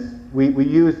events, we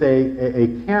use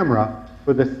a camera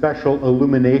with a special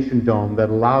illumination dome that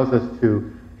allows us to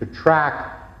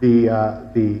track the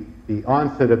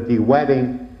onset of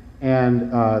dewetting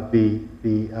and the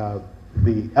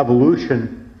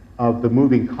evolution of the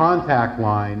moving contact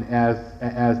line as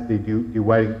the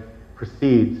dewetting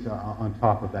proceeds on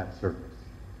top of that surface.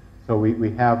 So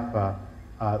we have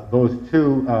those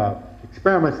two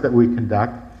experiments that we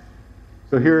conduct.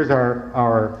 So here's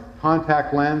our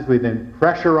contact lens. We then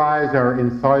pressurize our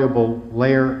insoluble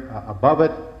layer above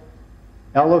it,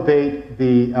 elevate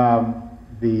the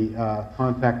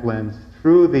contact lens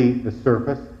through the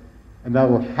surface, and that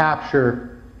will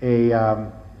capture a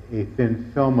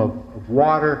thin film of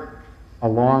water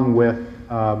along with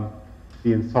the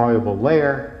insoluble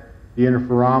layer. The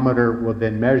interferometer will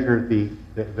then measure the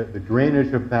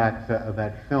drainage of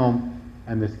that film,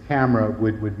 and this camera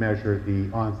would measure the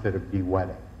onset of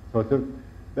dewetting. So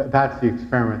that's the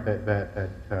experiment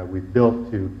that we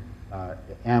built to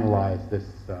analyze this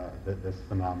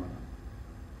phenomenon.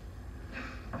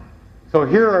 So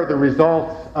here are the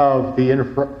results of the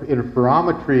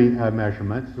interferometry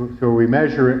measurements. So we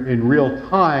measure in real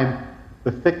time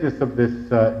the thickness of this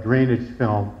drainage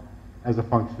film as a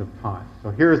function of time. So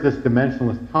here is this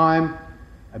dimensionless time,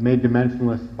 made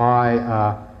dimensionless by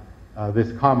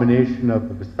this combination of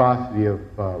the viscosity of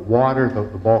water,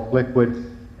 the bulk liquid,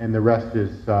 and the rest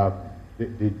is the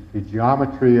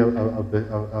geometry of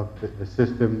the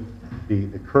system, the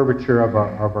curvature of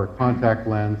our contact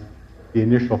lens, the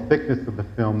initial thickness of the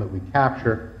film that we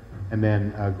capture, and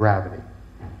then gravity.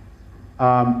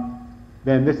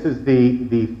 Then this is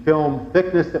the film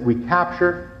thickness that we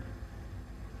capture.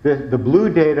 The blue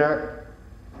data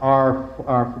are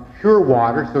for pure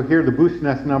water, so here the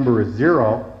Boussinesq number is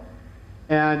 0,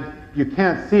 and you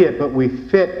can't see it, but we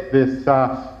fit this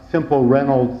simple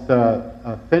Reynolds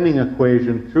thinning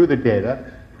equation through the data,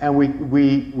 and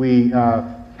we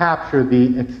capture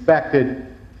the expected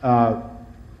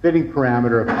fitting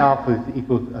parameter of alpha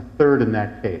equals 1/3 in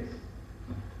that case.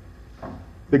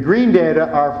 The green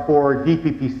data are for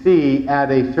DPPC at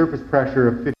a surface pressure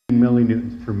of 15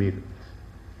 millinewtons per meter.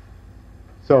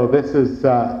 So this is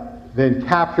then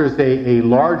captures a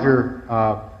larger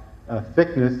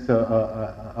thickness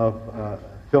of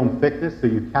film thickness, so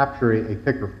you capture a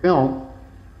thicker film,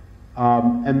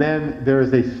 and then there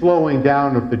is a slowing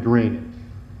down of the drainage,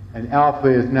 and alpha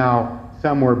is now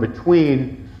somewhere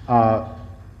between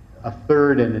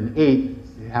 1/3 and an 1/8.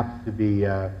 It happens to be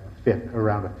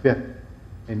around a fifth,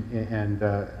 and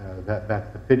that's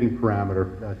the fitting parameter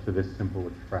to this simple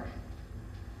expression.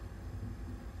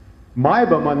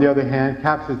 Mybum, on the other hand,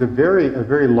 captures a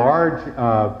very large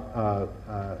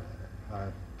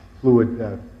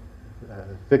fluid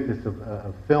thickness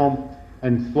of film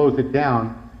and slows it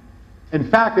down. In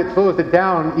fact, it slows it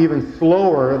down even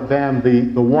slower than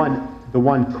the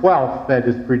 1/12 that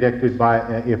is predicted by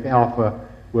if alpha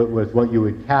was what you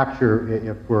would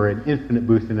capture for an infinite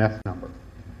Boussinesq number.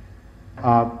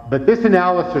 But this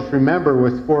analysis, remember,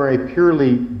 was for a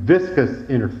purely viscous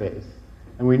interface.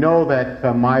 And we know that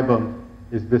Mybum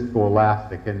is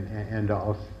viscoelastic, and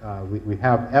we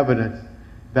have evidence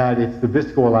that it's the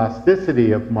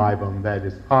viscoelasticity of Mybum that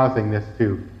is causing this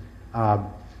to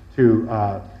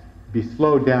be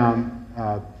slowed down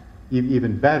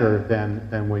even better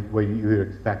than what you would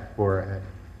expect for an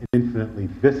infinitely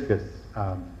viscous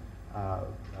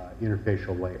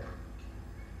interfacial layer.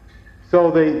 So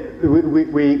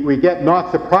we get,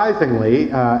 not surprisingly,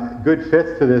 good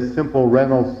fits to this simple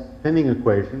Reynolds thinning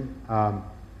equation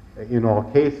in all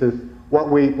cases. What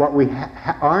we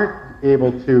aren't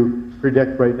able to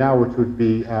predict right now, which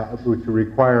would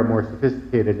require a more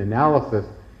sophisticated analysis,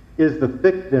 is the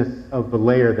thickness of the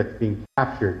layer that's being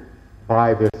captured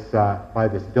by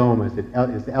this dome as it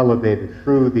is elevated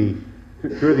through the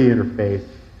interface,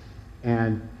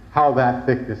 and how that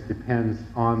thickness depends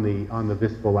on the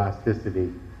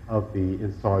viscoelasticity of the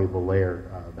insoluble layer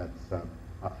that's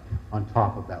on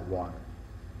top of that water.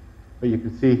 But you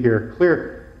can see here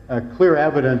clear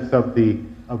evidence of the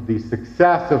the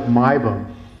success of MIBEM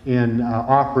in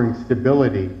offering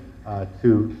stability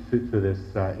to this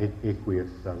aqueous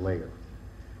layer.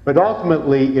 But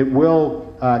ultimately, it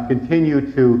will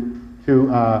continue to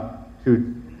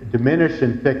diminish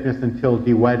in thickness until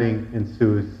dewetting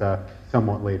ensues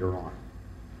somewhat later on.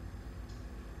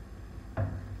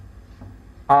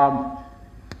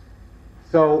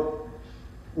 So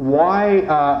why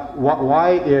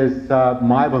is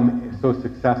MIBEM so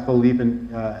successful, even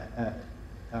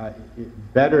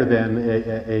better than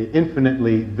a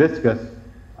infinitely viscous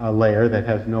layer that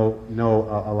has no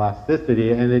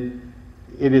elasticity? And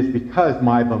it is because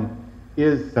MIBEM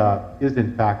is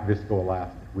in fact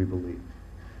viscoelastic, we believe.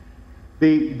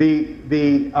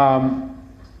 The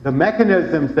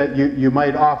mechanisms that you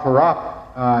might offer up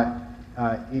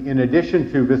in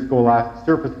addition to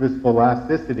surface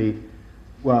viscoelasticity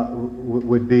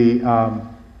would be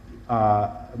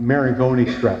Marangoni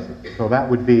stresses. So that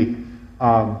would be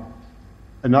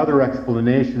another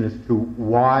explanation as to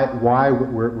why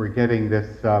we're getting this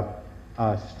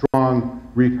strong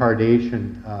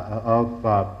retardation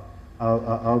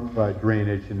of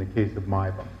drainage in the case of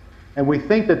MIBEM. And we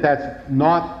think that that's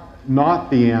not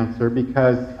the answer,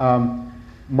 because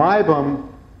MIBEM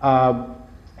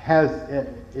has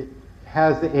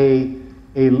a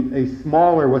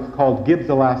smaller, what's called Gibbs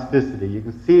elasticity. You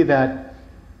can see that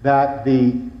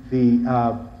the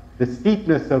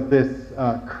steepness of this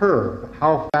curve,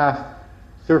 how fast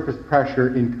surface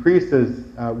pressure increases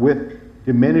with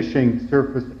diminishing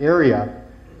surface area,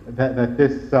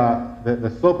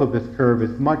 the slope of this curve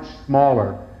is much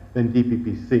smaller than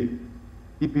DPPC.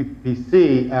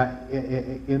 DPPC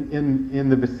in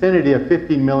the vicinity of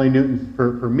 15 millinewtons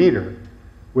per meter,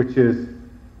 which is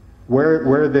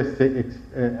where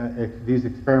these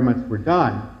experiments were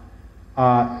done,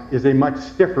 is a much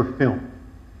stiffer film.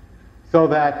 So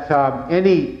that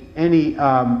any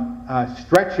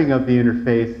stretching of the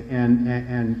interface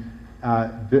and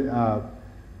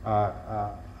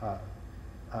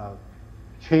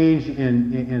change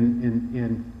in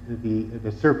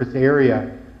the surface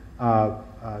area,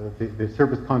 the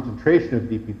surface concentration of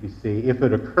DPPC, if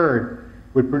it occurred,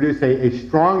 would produce a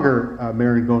stronger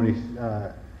Marangoni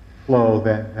flow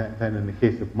than in the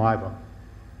case of MIBEM.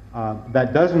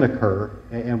 That doesn't occur,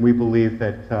 and we believe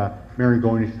that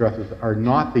Marangoni stresses are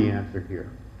not the answer here.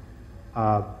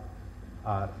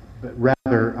 But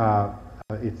rather,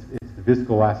 it's the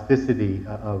viscoelasticity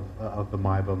of the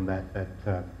MIBEM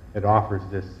that offers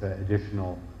this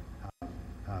additional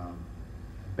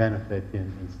benefit in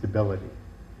stability.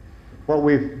 What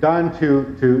we've done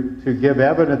to give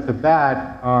evidence of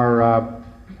that are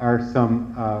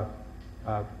some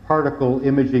particle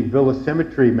imaging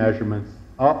villisymmetry measurements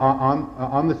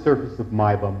on the surface of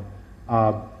MIBEM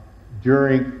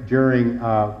during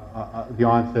the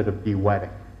onset of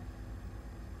dewetting.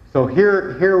 So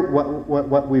here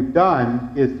what we've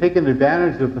done is taken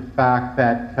advantage of the fact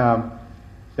that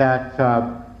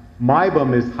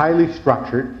MIBEM is highly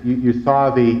structured. You saw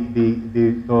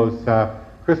those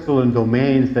crystalline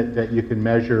domains that you can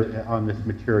measure on this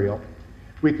material.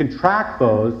 We can track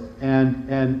those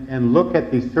and look at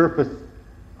the surface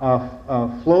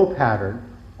flow pattern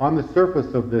on the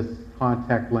surface of this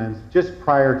contact lens just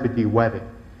prior to dewetting.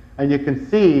 And you can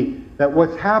see that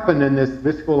what's happened in this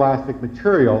viscoelastic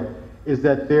material is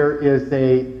that there is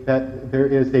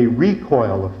a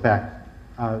recoil effect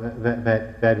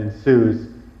that ensues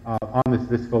on this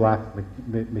viscoelastic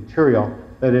material.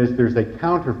 That is, there's a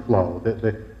counterflow.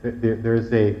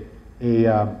 There's a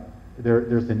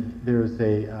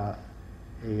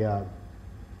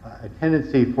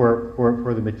tendency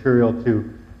for the material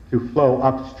to flow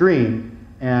upstream,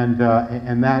 and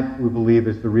that, we believe,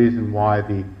 is the reason why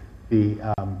the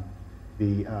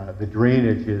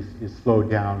drainage is slowed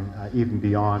down even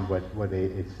beyond what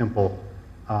a simple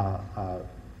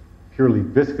purely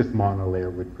viscous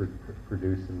monolayer would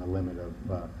produce in the limit of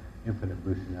infinite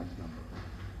Boussinesq number.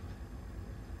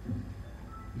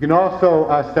 You can also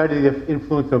study the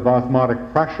influence of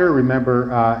osmotic pressure.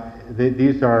 Remember,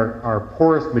 these are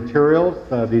porous materials.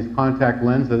 These contact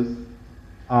lenses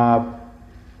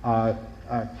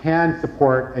can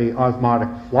support a osmotic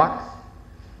flux.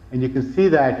 And you can see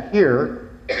that here,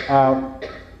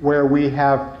 where we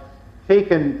have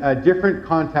taken different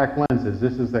contact lenses.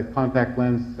 This is a contact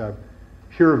lens,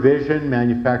 Pure Vision,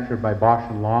 manufactured by Bosch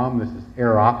and Lomb. This is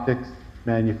Air Optics,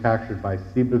 manufactured by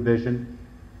Ciba Vision.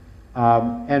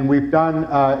 And we've done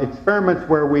experiments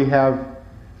where we have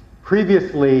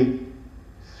previously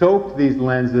soaked these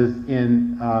lenses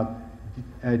in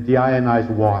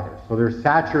deionized water. So they're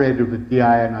saturated with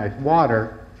deionized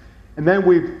water. And then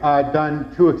we've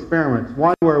done two experiments.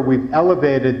 One where we've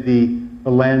elevated the the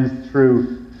lens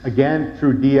through, again,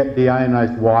 through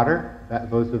deionized water.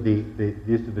 Those are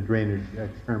these are the drainage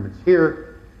experiments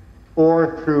here,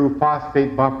 or through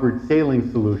phosphate buffered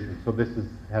saline solution. So this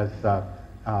has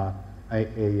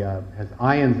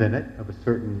ions in it of a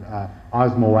certain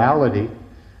osmolality.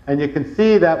 And you can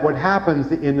see that what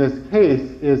happens in this case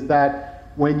is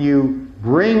that when you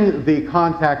bring the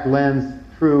contact lens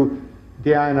through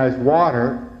deionized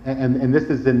water, and this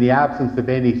is in the absence of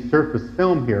any surface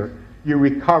film here, you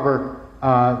recover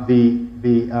the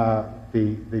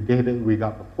data that we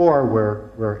got before,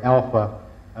 where alpha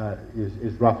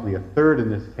is roughly a third in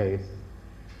this case.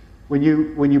 When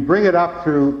you bring it up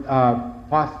through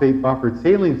phosphate buffered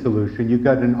saline solution, you've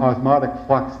got an osmotic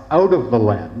flux out of the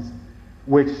lens,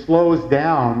 which slows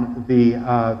down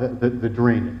the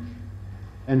drainage.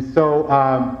 And so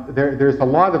there's a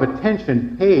lot of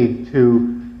attention paid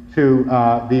to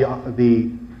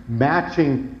the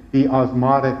matching the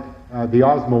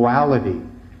osmolality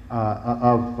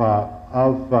of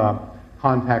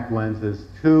contact lenses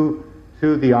to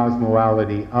the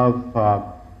osmolality of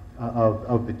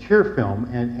the tear film,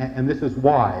 and this is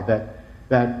why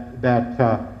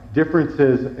that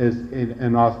differences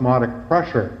in osmotic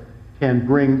pressure can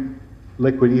bring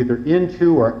liquid either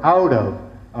into or out of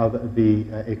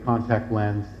a contact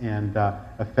lens and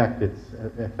affect the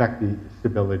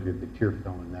stability of the tear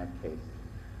film in that case.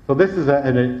 So this is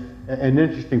an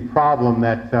interesting problem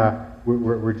that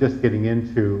we're just getting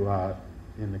into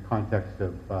in the context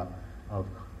of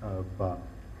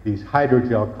these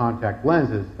hydrogel contact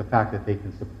lenses, the fact that they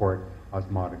can support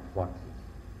osmotic fluxes.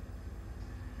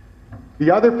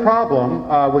 The other problem,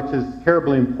 which is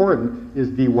terribly important, is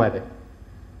dewetting.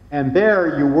 And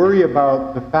there you worry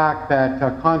about the fact that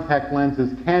contact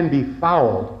lenses can be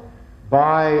fouled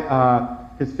by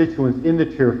constituents in the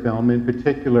tear film, in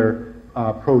particular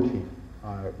protein.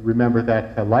 Remember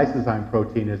that lysozyme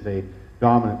protein is a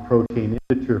dominant protein in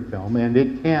the tear film, and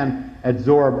it can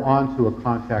adsorb onto a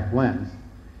contact lens.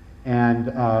 And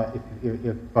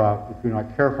if you're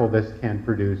not careful, this can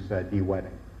produce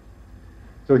dewetting.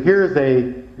 So here's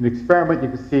an experiment. You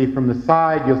can see from the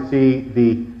side, you'll see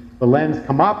the lens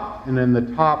come up, and in the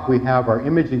top we have our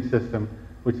imaging system,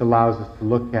 which allows us to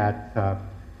look at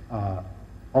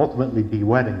ultimately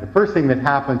dewetting. The first thing that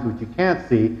happens, which you can't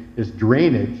see, is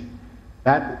drainage.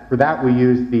 For that we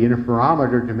use the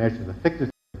interferometer to measure the thickness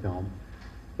of the film.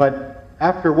 But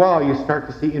after a while you start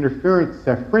to see interference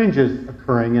fringes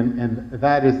occurring, and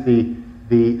that is the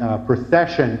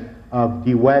precession of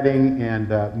dewetting and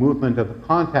movement of the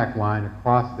contact line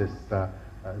across this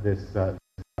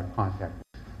contact.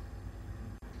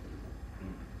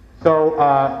 So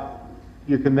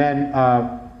you can then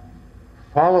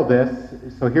follow this.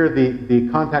 So here the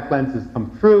contact lenses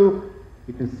come through.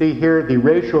 You can see here the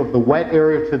ratio of the wet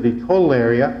area to the total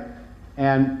area.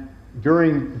 And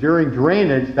during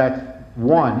drainage, that's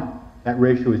 1. That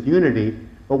ratio is unity.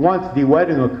 But once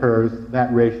dewetting occurs,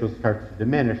 that ratio starts to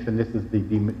diminish. And this is the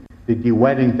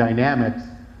dewetting dynamics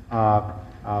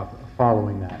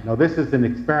following that. Now this is an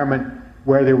experiment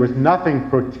where there was nothing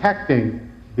protecting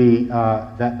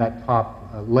that top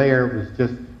layer. It was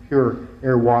just pure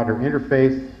air-water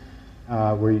interface,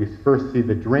 where you first see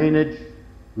the drainage.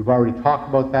 We've already talked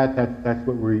about that. That's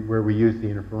where we use the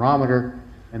interferometer,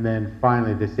 and then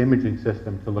finally this imaging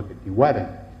system to look at dewetting.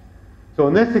 So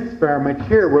in this experiment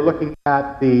here, we're looking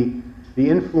at the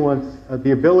influence, the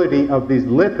ewability of these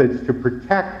lipids to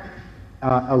protect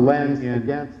a lens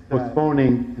against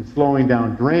postponing and slowing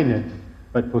down drainage,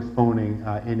 but postponing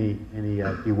any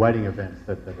dewetting events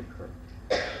that occur.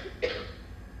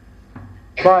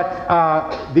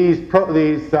 But these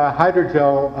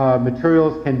hydrogel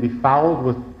materials can be fouled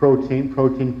with protein.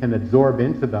 Protein can absorb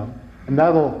into them, and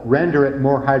that'll render it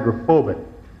more hydrophobic.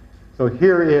 So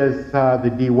here is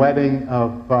the dewetting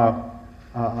of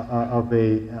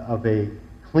a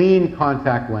clean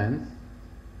contact lens,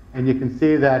 and you can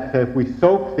see that if we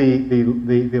soak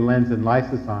the lens in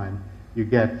lysozyme, you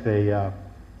get a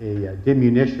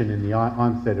diminution in the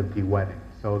onset of dewetting.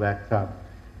 So that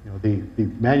the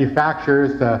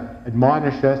manufacturers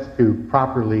admonish us to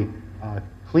properly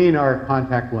clean our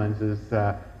contact lenses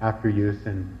after use,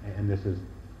 and this is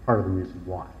part of the reason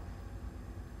why.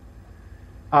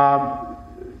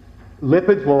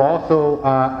 Lipids will also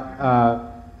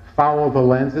foul the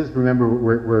lenses. Remember,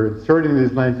 we're inserting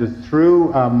these lenses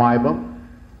through meibum.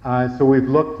 So we've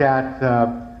looked at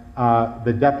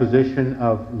the deposition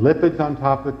of lipids on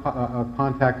top of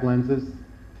contact lenses.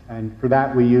 And for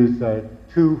that, we use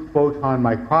 2-photon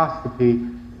microscopy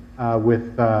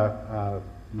with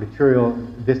material.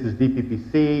 This is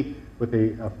DPPC with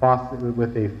a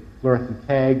fluorescent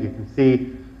tag. You can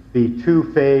see the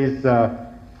two-phase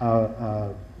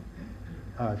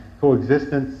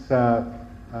coexistence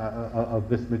of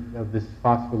this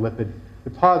phospholipid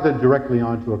deposited directly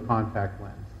onto a contact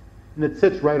lens. And it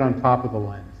sits right on top of the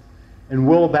lens. And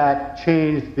will that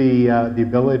change the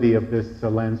ability of this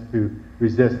lens to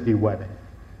resist dewetting?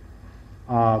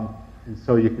 And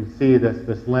so you can see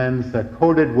this lens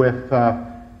coated with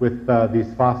these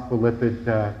phospholipid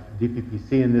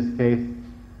DPPC in this case.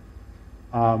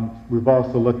 We've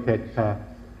also looked at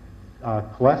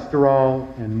cholesterol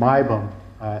and meibum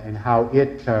and how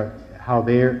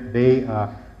they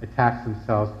attach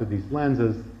themselves to these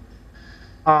lenses.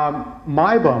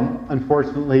 Meibum,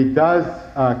 unfortunately, does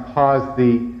cause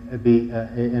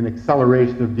an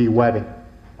acceleration of dewetting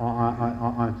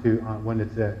when it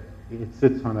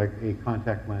sits on a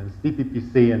contact lens.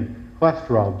 DPPC and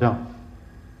cholesterol don't.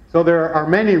 So there are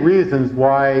many reasons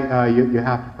why you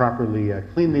have to properly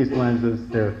clean these lenses.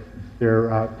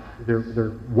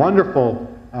 They're wonderful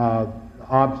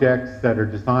objects that are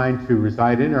designed to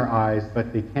reside in our eyes,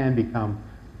 but they can become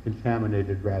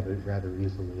contaminated rather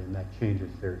easily, and that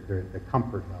changes their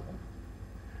comfort level.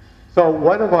 So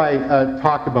what have I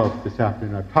talked about this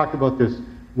afternoon? I've talked about this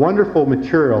wonderful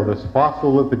material, this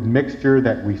phospholipid mixture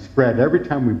that we spread every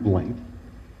time we blink,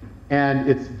 and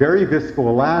it's very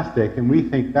viscoelastic, and we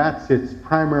think that's its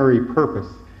primary purpose.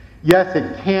 Yes,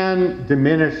 it can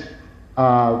diminish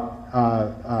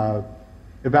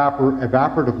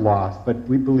evaporative loss, but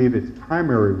we believe its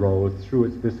primary role is through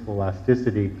its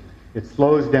viscoelasticity. It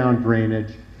slows down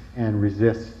drainage and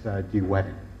resists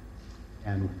dewetting.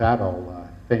 And with that, I'll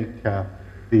thank the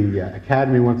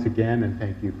Academy once again, and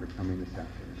thank you for coming this afternoon.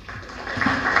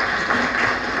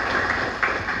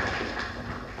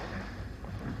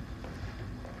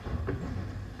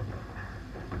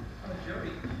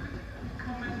 Jerry,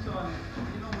 comment on,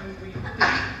 when we look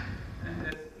and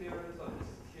there's clearance of this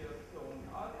shear film,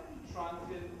 are there any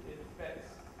transient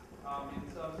effects in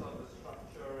terms of the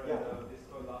structure and the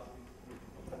viscoelastic?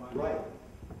 Right.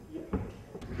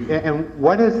 And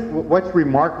what's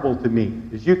remarkable to me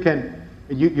is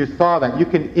you saw that you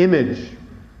can image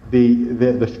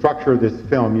the structure of this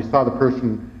film. You saw the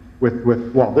person with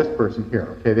this person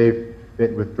here. Okay,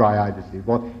 with dry eye disease.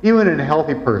 Well, even in a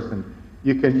healthy person,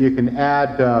 you can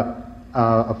add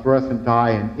a fluorescent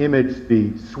dye and image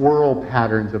the swirl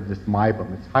patterns of this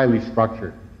meibum. It's highly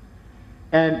structured,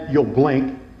 and you'll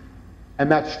blink, and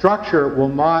that structure will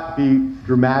not be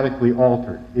dramatically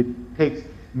altered. It takes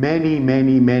many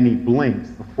blinks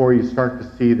before you start to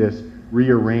see this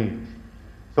rearrange.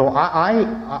 So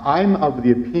I'm of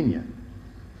the opinion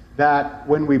that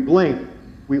when we blink,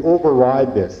 we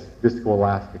override this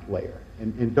viscoelastic layer.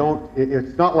 And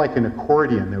it's not like an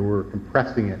accordion that we're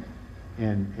compressing it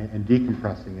and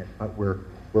decompressing it, but we're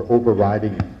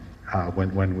overriding it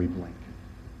when we blink.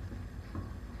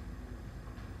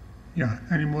 Yeah,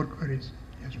 any more queries?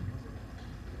 Yes, please.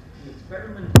 The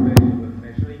experiment where you were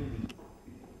measuring the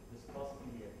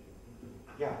viscosity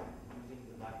using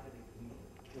the magnetic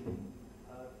needle,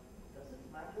 does it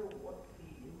matter what the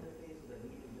interface of the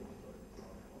needle is?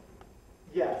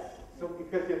 Yes. So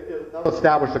because it'll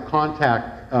establish a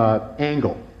contact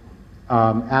angle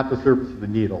at the surface of the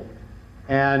needle,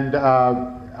 and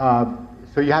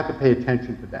so you have to pay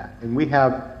attention to that. And we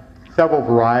have several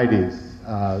varieties.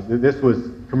 This was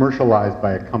commercialized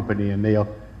by a company, and they'll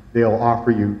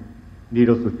offer you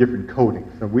needles with different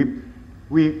coatings. So we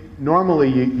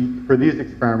normally for these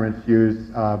experiments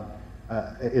use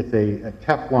it's a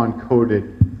Teflon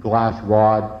coated glass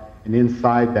rod, and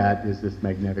inside that is this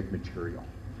magnetic material.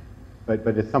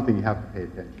 But it's something you have to pay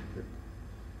attention to.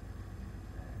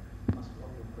 Ask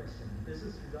one more question. This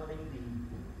is regarding the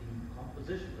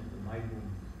composition of the meibum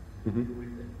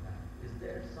fluid. Is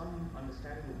there some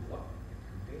understanding of what it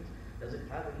contains? Does it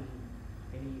have any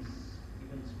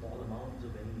even small amounts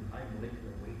of any high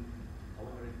molecular weight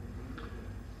polymeric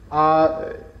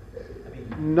material?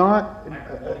 Not.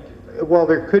 Well,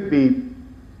 there could be,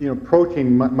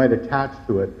 protein might attach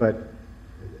to it, but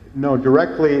no,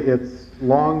 directly it's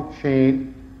long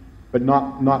chain, but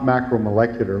not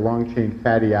macromolecular, long chain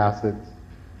fatty acids,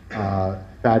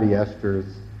 fatty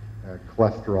esters,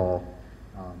 cholesterol.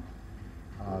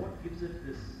 What gives it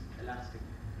this elastic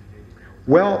behavior?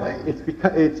 Well, it's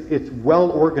because it's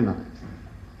well organized,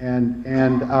 and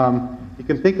you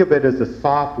can think of it as a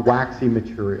soft, waxy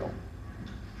material.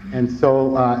 And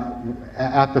so,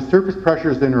 at the surface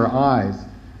pressures in our eyes,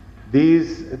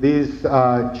 these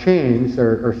chains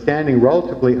are standing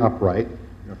relatively upright,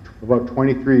 about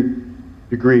 23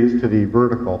 degrees to the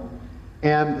vertical,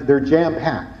 and they're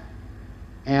jam-packed.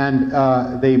 And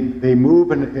they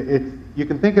move, and you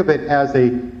can think of it as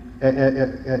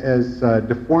as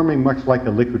deforming much like a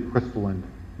liquid crystalline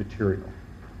material.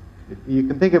 You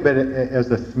can think of it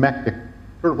as a smectic,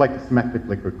 sort of like a smectic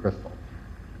liquid crystal.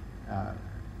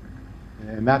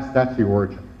 And that's the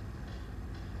origin.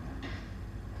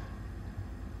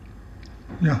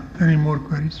 Yeah, any more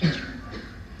queries? Yes.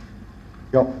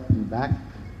 Go in the back.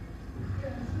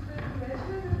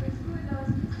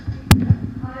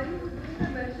 Are you doing the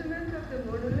measurement of the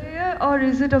monolayer or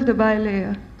is it of the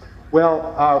bilayer?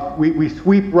 Well, we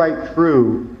sweep right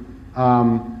through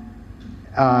from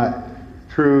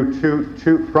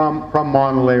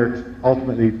monolayer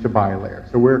ultimately to bilayer.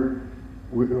 So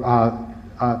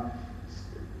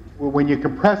when you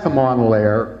compress a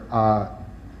monolayer,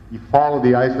 you follow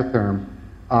the isotherm.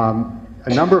 A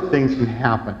number of things can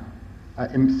happen.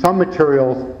 Some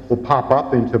materials will pop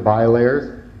up into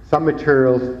bilayers. Some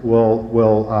materials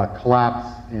will collapse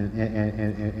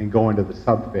and go into the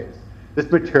subphase. This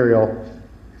material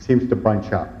seems to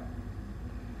bunch up.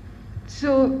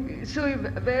 So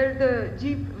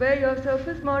where your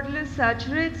surface modulus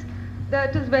saturates,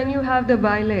 that is when you have the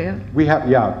bilayer.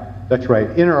 Yeah, that's right.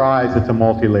 In our eyes, it's a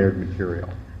multi-layered material.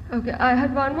 Okay, I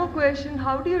had one more question.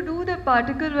 How do you do the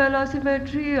particle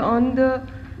velocimetry on the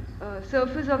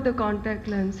surface of the contact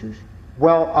lenses?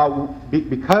 Well,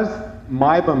 because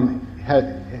MIBOM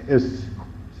is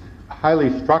highly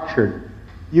structured,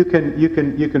 it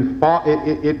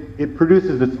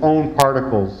produces its own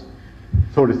particles,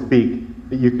 so to speak,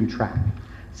 that you can track.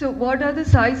 So what are the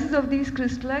sizes of these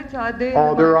crystallites? Are they?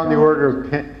 Oh, they're on the order of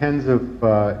tens of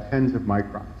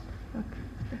microns.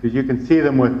 Because you can see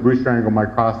them with Brewster angle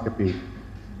microscopy,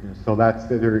 so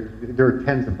there are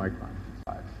tens of microns in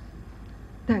size.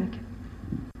 Thank you.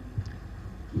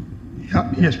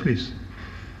 Yeah, yes, please.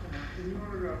 In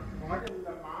your model,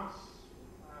 the mass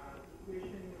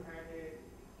equation, you had a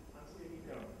unsteady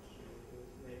term. So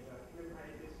it was like film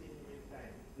height is seen with time.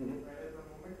 Whereas the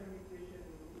momentum equation, you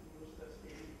use the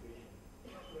steady equation.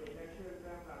 So in actual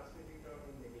exam, the unsteady term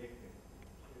is neglected.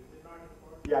 So is it not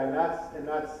important? Yeah, and that's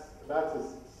a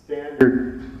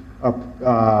standard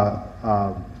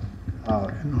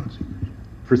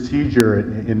procedure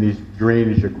in these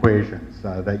drainage equations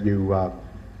that you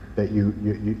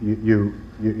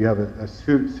have a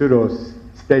pseudo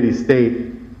steady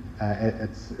state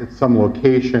at some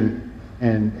location,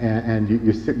 and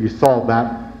you solve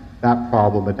that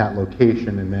problem at that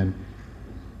location, and then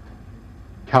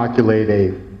calculate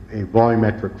a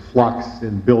volumetric flux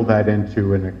and build that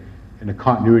into in a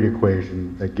continuity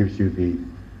equation that gives you the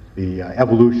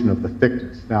evolution of the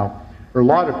thickness. Now, there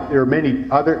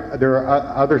are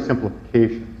other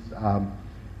simplifications.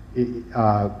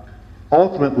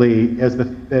 Ultimately, as the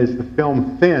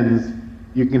film thins,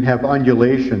 you can have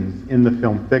undulations in the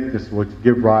film thickness, which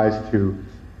give rise to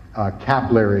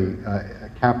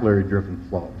capillary-driven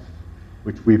flows,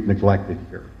 which we've neglected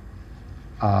here.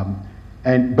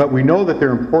 But we know that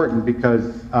they're important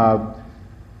because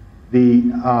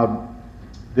the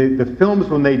films,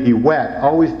 when they dewet,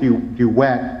 always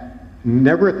dewet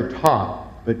never at the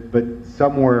top, but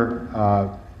somewhere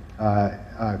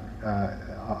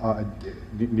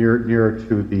near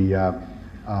to the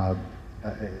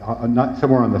not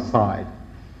somewhere on the side.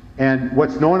 And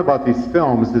what's known about these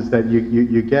films is that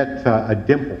you get a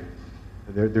dimple.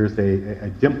 There's a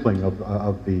dimpling of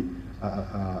the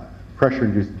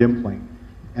pressure-induced dimpling,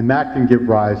 and that can give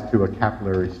rise to a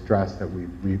capillary stress that we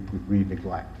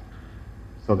neglect.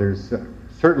 So there's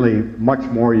certainly much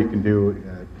more you can do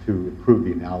to improve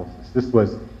the analysis. This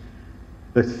was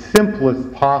the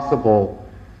simplest possible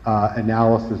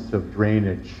analysis of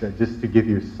drainage, just to give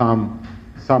you some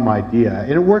idea.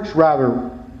 And it works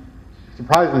rather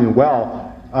surprisingly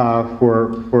well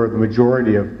for the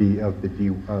majority of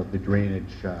the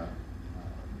drainage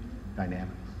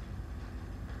dynamics.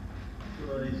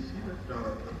 So I see that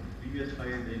previous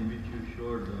slide in which you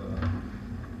showed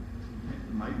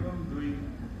MIBOM doing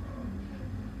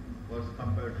was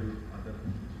compared to other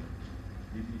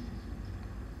DPCs.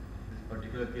 This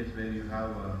particular case where you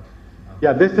have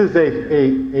yeah, this is a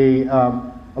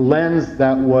lens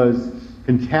that was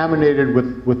contaminated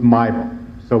with MIBOM.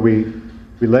 So we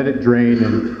let it drain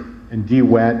and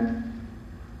de-wet,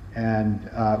 and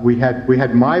we had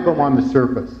MIBOM on the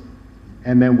surface,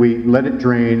 and then we let it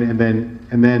drain, and then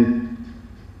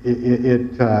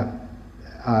it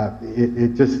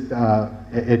just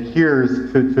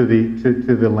adheres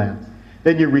to the lens.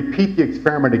 Then you repeat the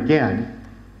experiment again.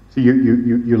 So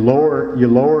you lower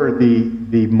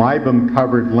the MIBOM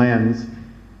covered lens,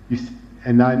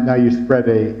 and now you spread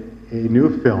a new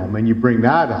film, and you bring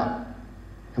that up,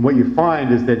 and what you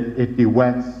find is that it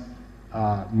dewets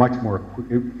much more.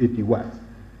 It dewets,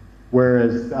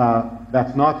 whereas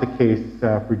that's not the case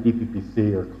for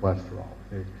DPPC or cholesterol.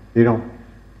 They don't.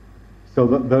 So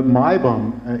the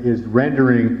meibum is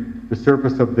rendering the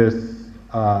surface of this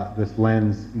this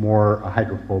lens more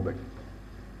hydrophobic.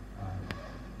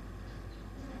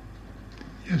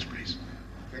 Yes, please.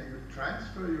 Can you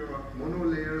transfer your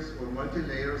monolayers or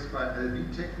multi-layers by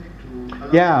LB technique to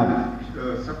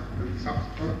other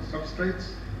substrates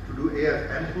to do AF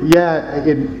ample? Yeah,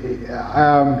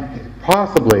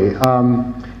 possibly.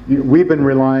 We've been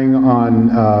relying on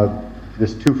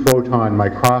this two-photon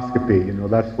microscopy. You know,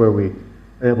 that's where we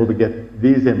are able to get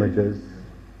these images.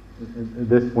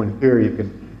 This one here, you can.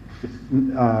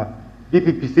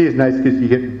 DPPC is nice because you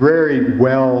get very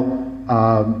well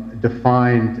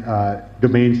defined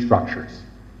domain structures.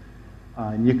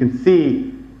 And you can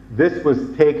see this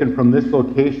was taken from this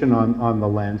location on the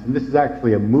lens, and this is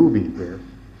actually a movie here.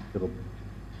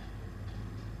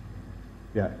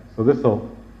 So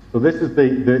this is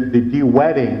the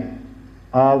dewetting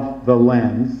of the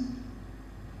lens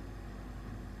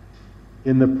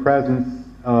in the presence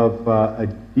of a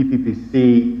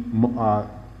DPPC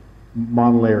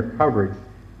monolayer coverage.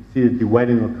 You see the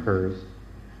dewetting occurs.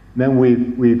 And then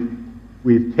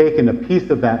we've taken a piece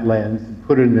of that lens and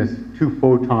put it in this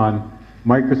two-photon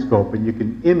microscope, and you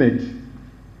can image,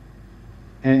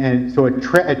 and so it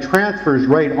transfers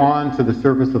right onto the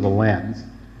surface of the lens.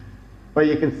 But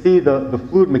you can see the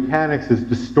fluid mechanics is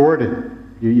distorted.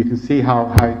 You can see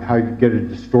how you get a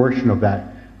distortion of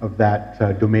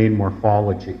that domain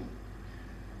morphology.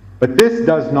 But this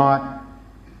does not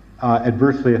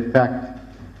adversely affect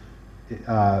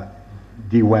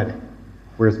dewetting,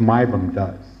 whereas meibum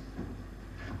does.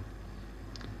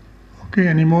 Okay,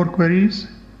 any more queries?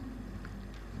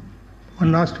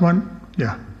 One last one?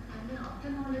 Yeah. I'm an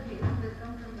ophthalmologist,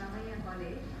 welcome from Ramaiah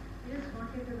College. I just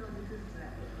wanted to know, this is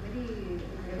very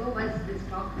above us, this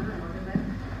talk, or whatever,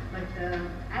 but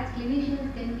as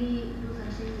clinicians, can we do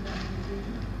something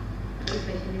as a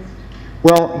specialist?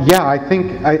 Well, yeah, I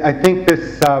think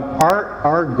this,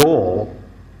 our goal,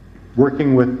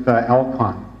 working with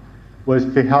Alcon, was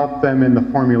to help them in the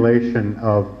formulation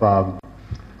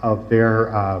of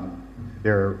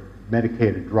their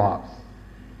medicated drops.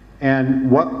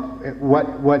 And what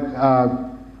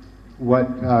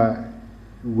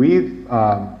we've,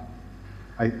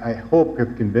 I hope,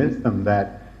 have convinced them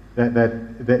that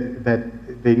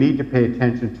they need to pay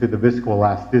attention to the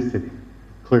viscoelasticity.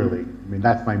 Clearly, I mean,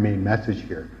 that's my main message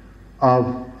here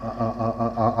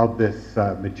of this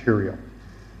material.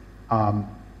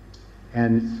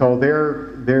 And so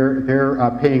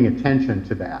they're paying attention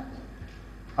to that.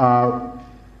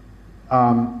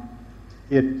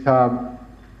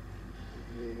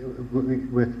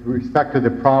 With respect to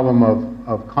the problem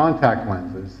of contact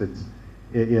lenses,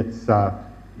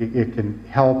 it can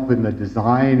help in the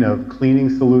design of cleaning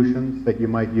solutions that you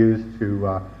might use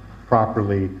to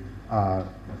properly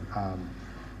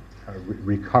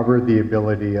recover the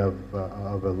ability of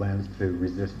a lens to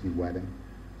resist dewetting.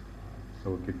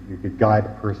 So you could guide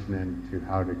a person into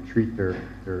how to treat their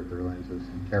lenses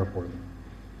and care for them.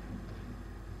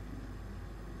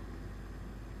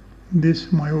 This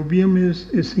myobium is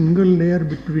a single layer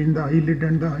between the eyelid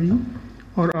and the eye,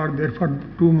 or are there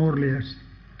two more layers?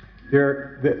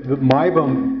 The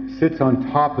meibum sits on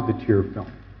top of the tear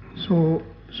film. So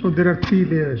there are three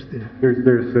layers there.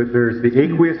 There's the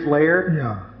aqueous layer,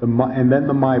 yeah, and then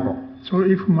the meibum. So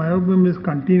if myobium is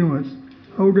continuous,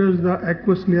 how does the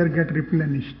aqueous layer get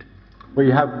replenished? Well,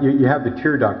 you have the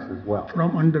tear ducts as well.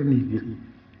 From underneath.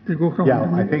 They go from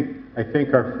underneath? I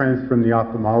think our friends from the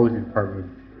ophthalmology department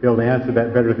will be able to answer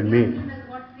that better than me. Has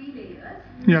got 3 layers.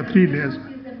 Yeah, 3 layers. The is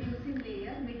the mucin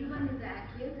layer, middle one is the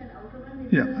aqueous, and outer one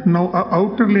is Yeah. Now,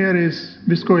 outer layer is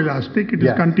viscoelastic, it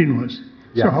is continuous.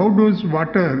 Yeah. So how does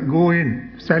water go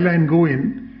in, saline go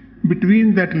in,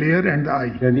 between that layer and the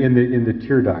eye? And in the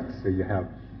tear ducts, so you have.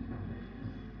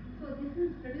 So this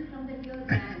is produced from the tear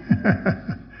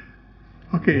gland.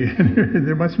 Okay,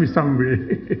 there must be some way.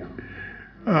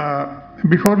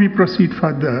 Before we proceed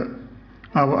further,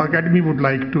 our academy would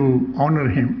like to honor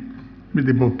him with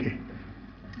the bouquet.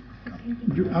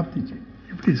 You have the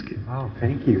please give. Oh,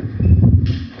 thank you.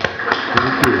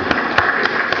 Thank you.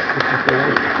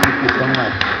 Thank you so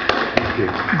much. Thank you.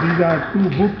 These are 2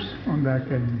 books on the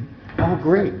academy. Oh,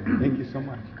 great. Thank you so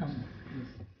much. Come.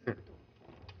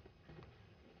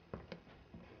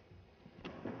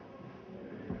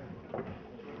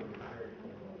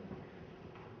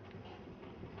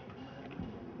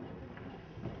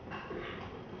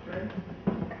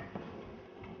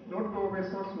 Don't go away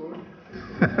so soon.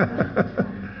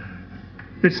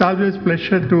 It's always a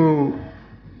pleasure to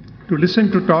listen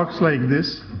to talks like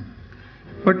this.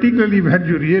 particularly when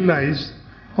you realize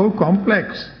how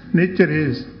complex nature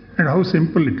is and how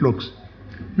simple it looks.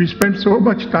 We spend so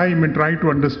much time in trying to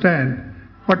understand,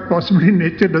 but possibly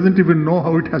nature doesn't even know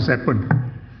how it has happened.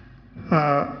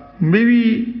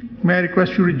 May I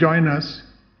request you to join us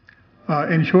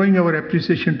in showing our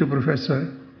appreciation to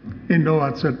Professor in no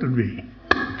uncertain way.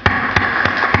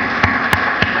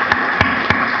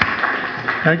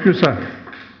 Thank you, sir.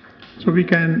 So we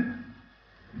can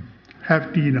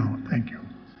have tea now. Thank you.